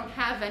 We don't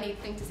have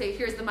anything to say,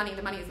 here's the money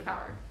is the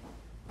power.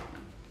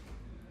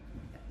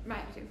 My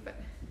attitude,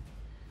 but.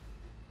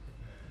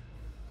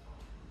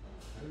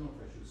 I don't know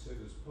if I should say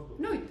this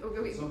publicly. No,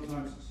 okay,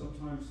 sometimes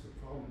the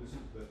problem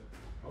isn't that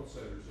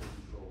outsiders are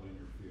controlling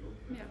your field,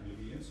 but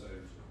maybe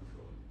insiders are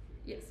controlling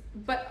your field. Yes,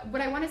 but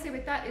what I want to say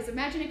with that is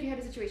imagine if you had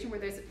a situation where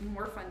there's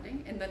more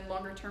funding and then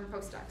longer term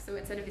postdocs. So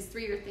instead of this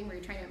 3-year thing where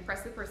you're trying to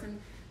impress the person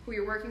who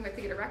you're working with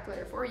to get a rec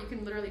letter for, you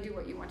can literally do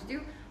what you want to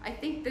do. I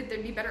think that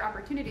there'd be better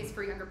opportunities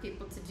for younger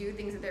people to do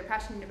things that they're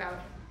passionate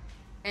about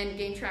and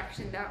gain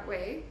traction that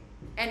way.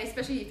 And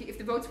especially if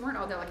the votes weren't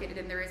all delegated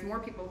and there is more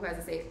people who has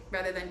a say,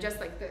 rather than just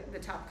like the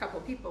top couple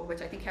people,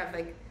 which I think have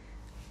like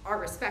our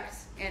respect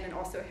and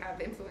also have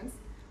influence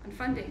on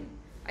funding.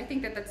 I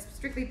think that that's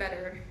strictly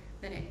better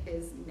than it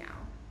is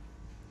now.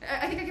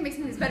 I think I can make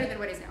something that's better than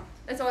what it is now.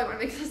 That's all I want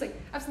to make. It's like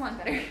epsilon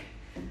better.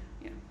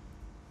 Yeah.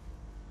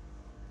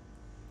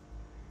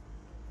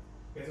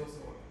 It's also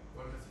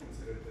one has to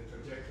consider the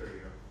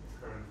trajectory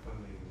of current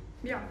funding.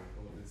 Yeah.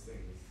 All of these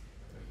things.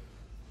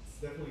 It's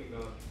definitely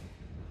not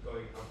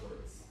going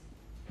upwards.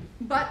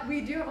 But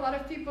we do have a lot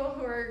of people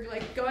who are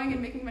like going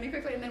and making money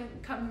quickly and then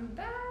come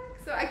back.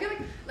 So I feel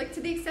like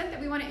to the extent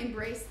that we want to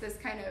embrace this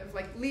kind of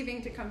like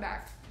leaving to come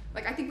back,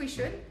 like I think we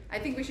should. I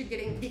think we should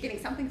be getting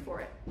something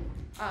for it.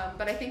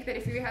 But I think that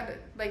if you had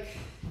like,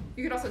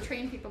 you could also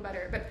train people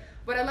better. But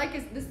what I like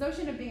is this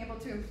notion of being able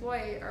to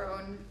employ our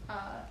own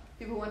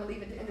people who want to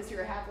leave into industry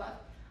or have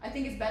left. I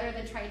think it's better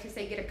than trying to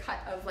say get a cut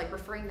of like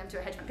referring them to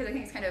a hedge fund, because I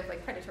think it's kind of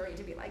like predatory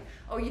to be like,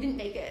 oh, you didn't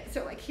make it,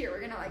 so like here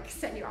we're gonna like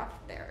send you off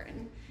there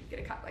and get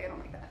a cut. Like I don't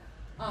like that.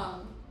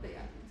 But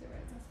yeah, that's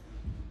right.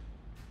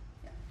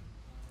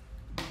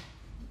 Yeah.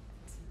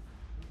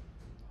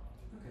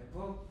 Okay.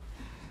 Well.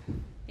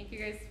 Thank you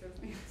guys for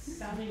listening.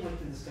 Sounding like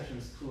the discussion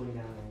is cooling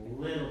down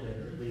a little bit,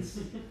 or at least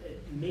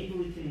maybe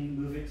we can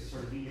move it to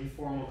sort of the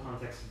informal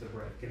context of the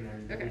break, and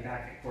then we'll be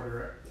back at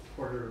quarter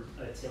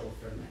till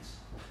for the next.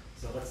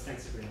 So let's thank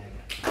Sabrina again.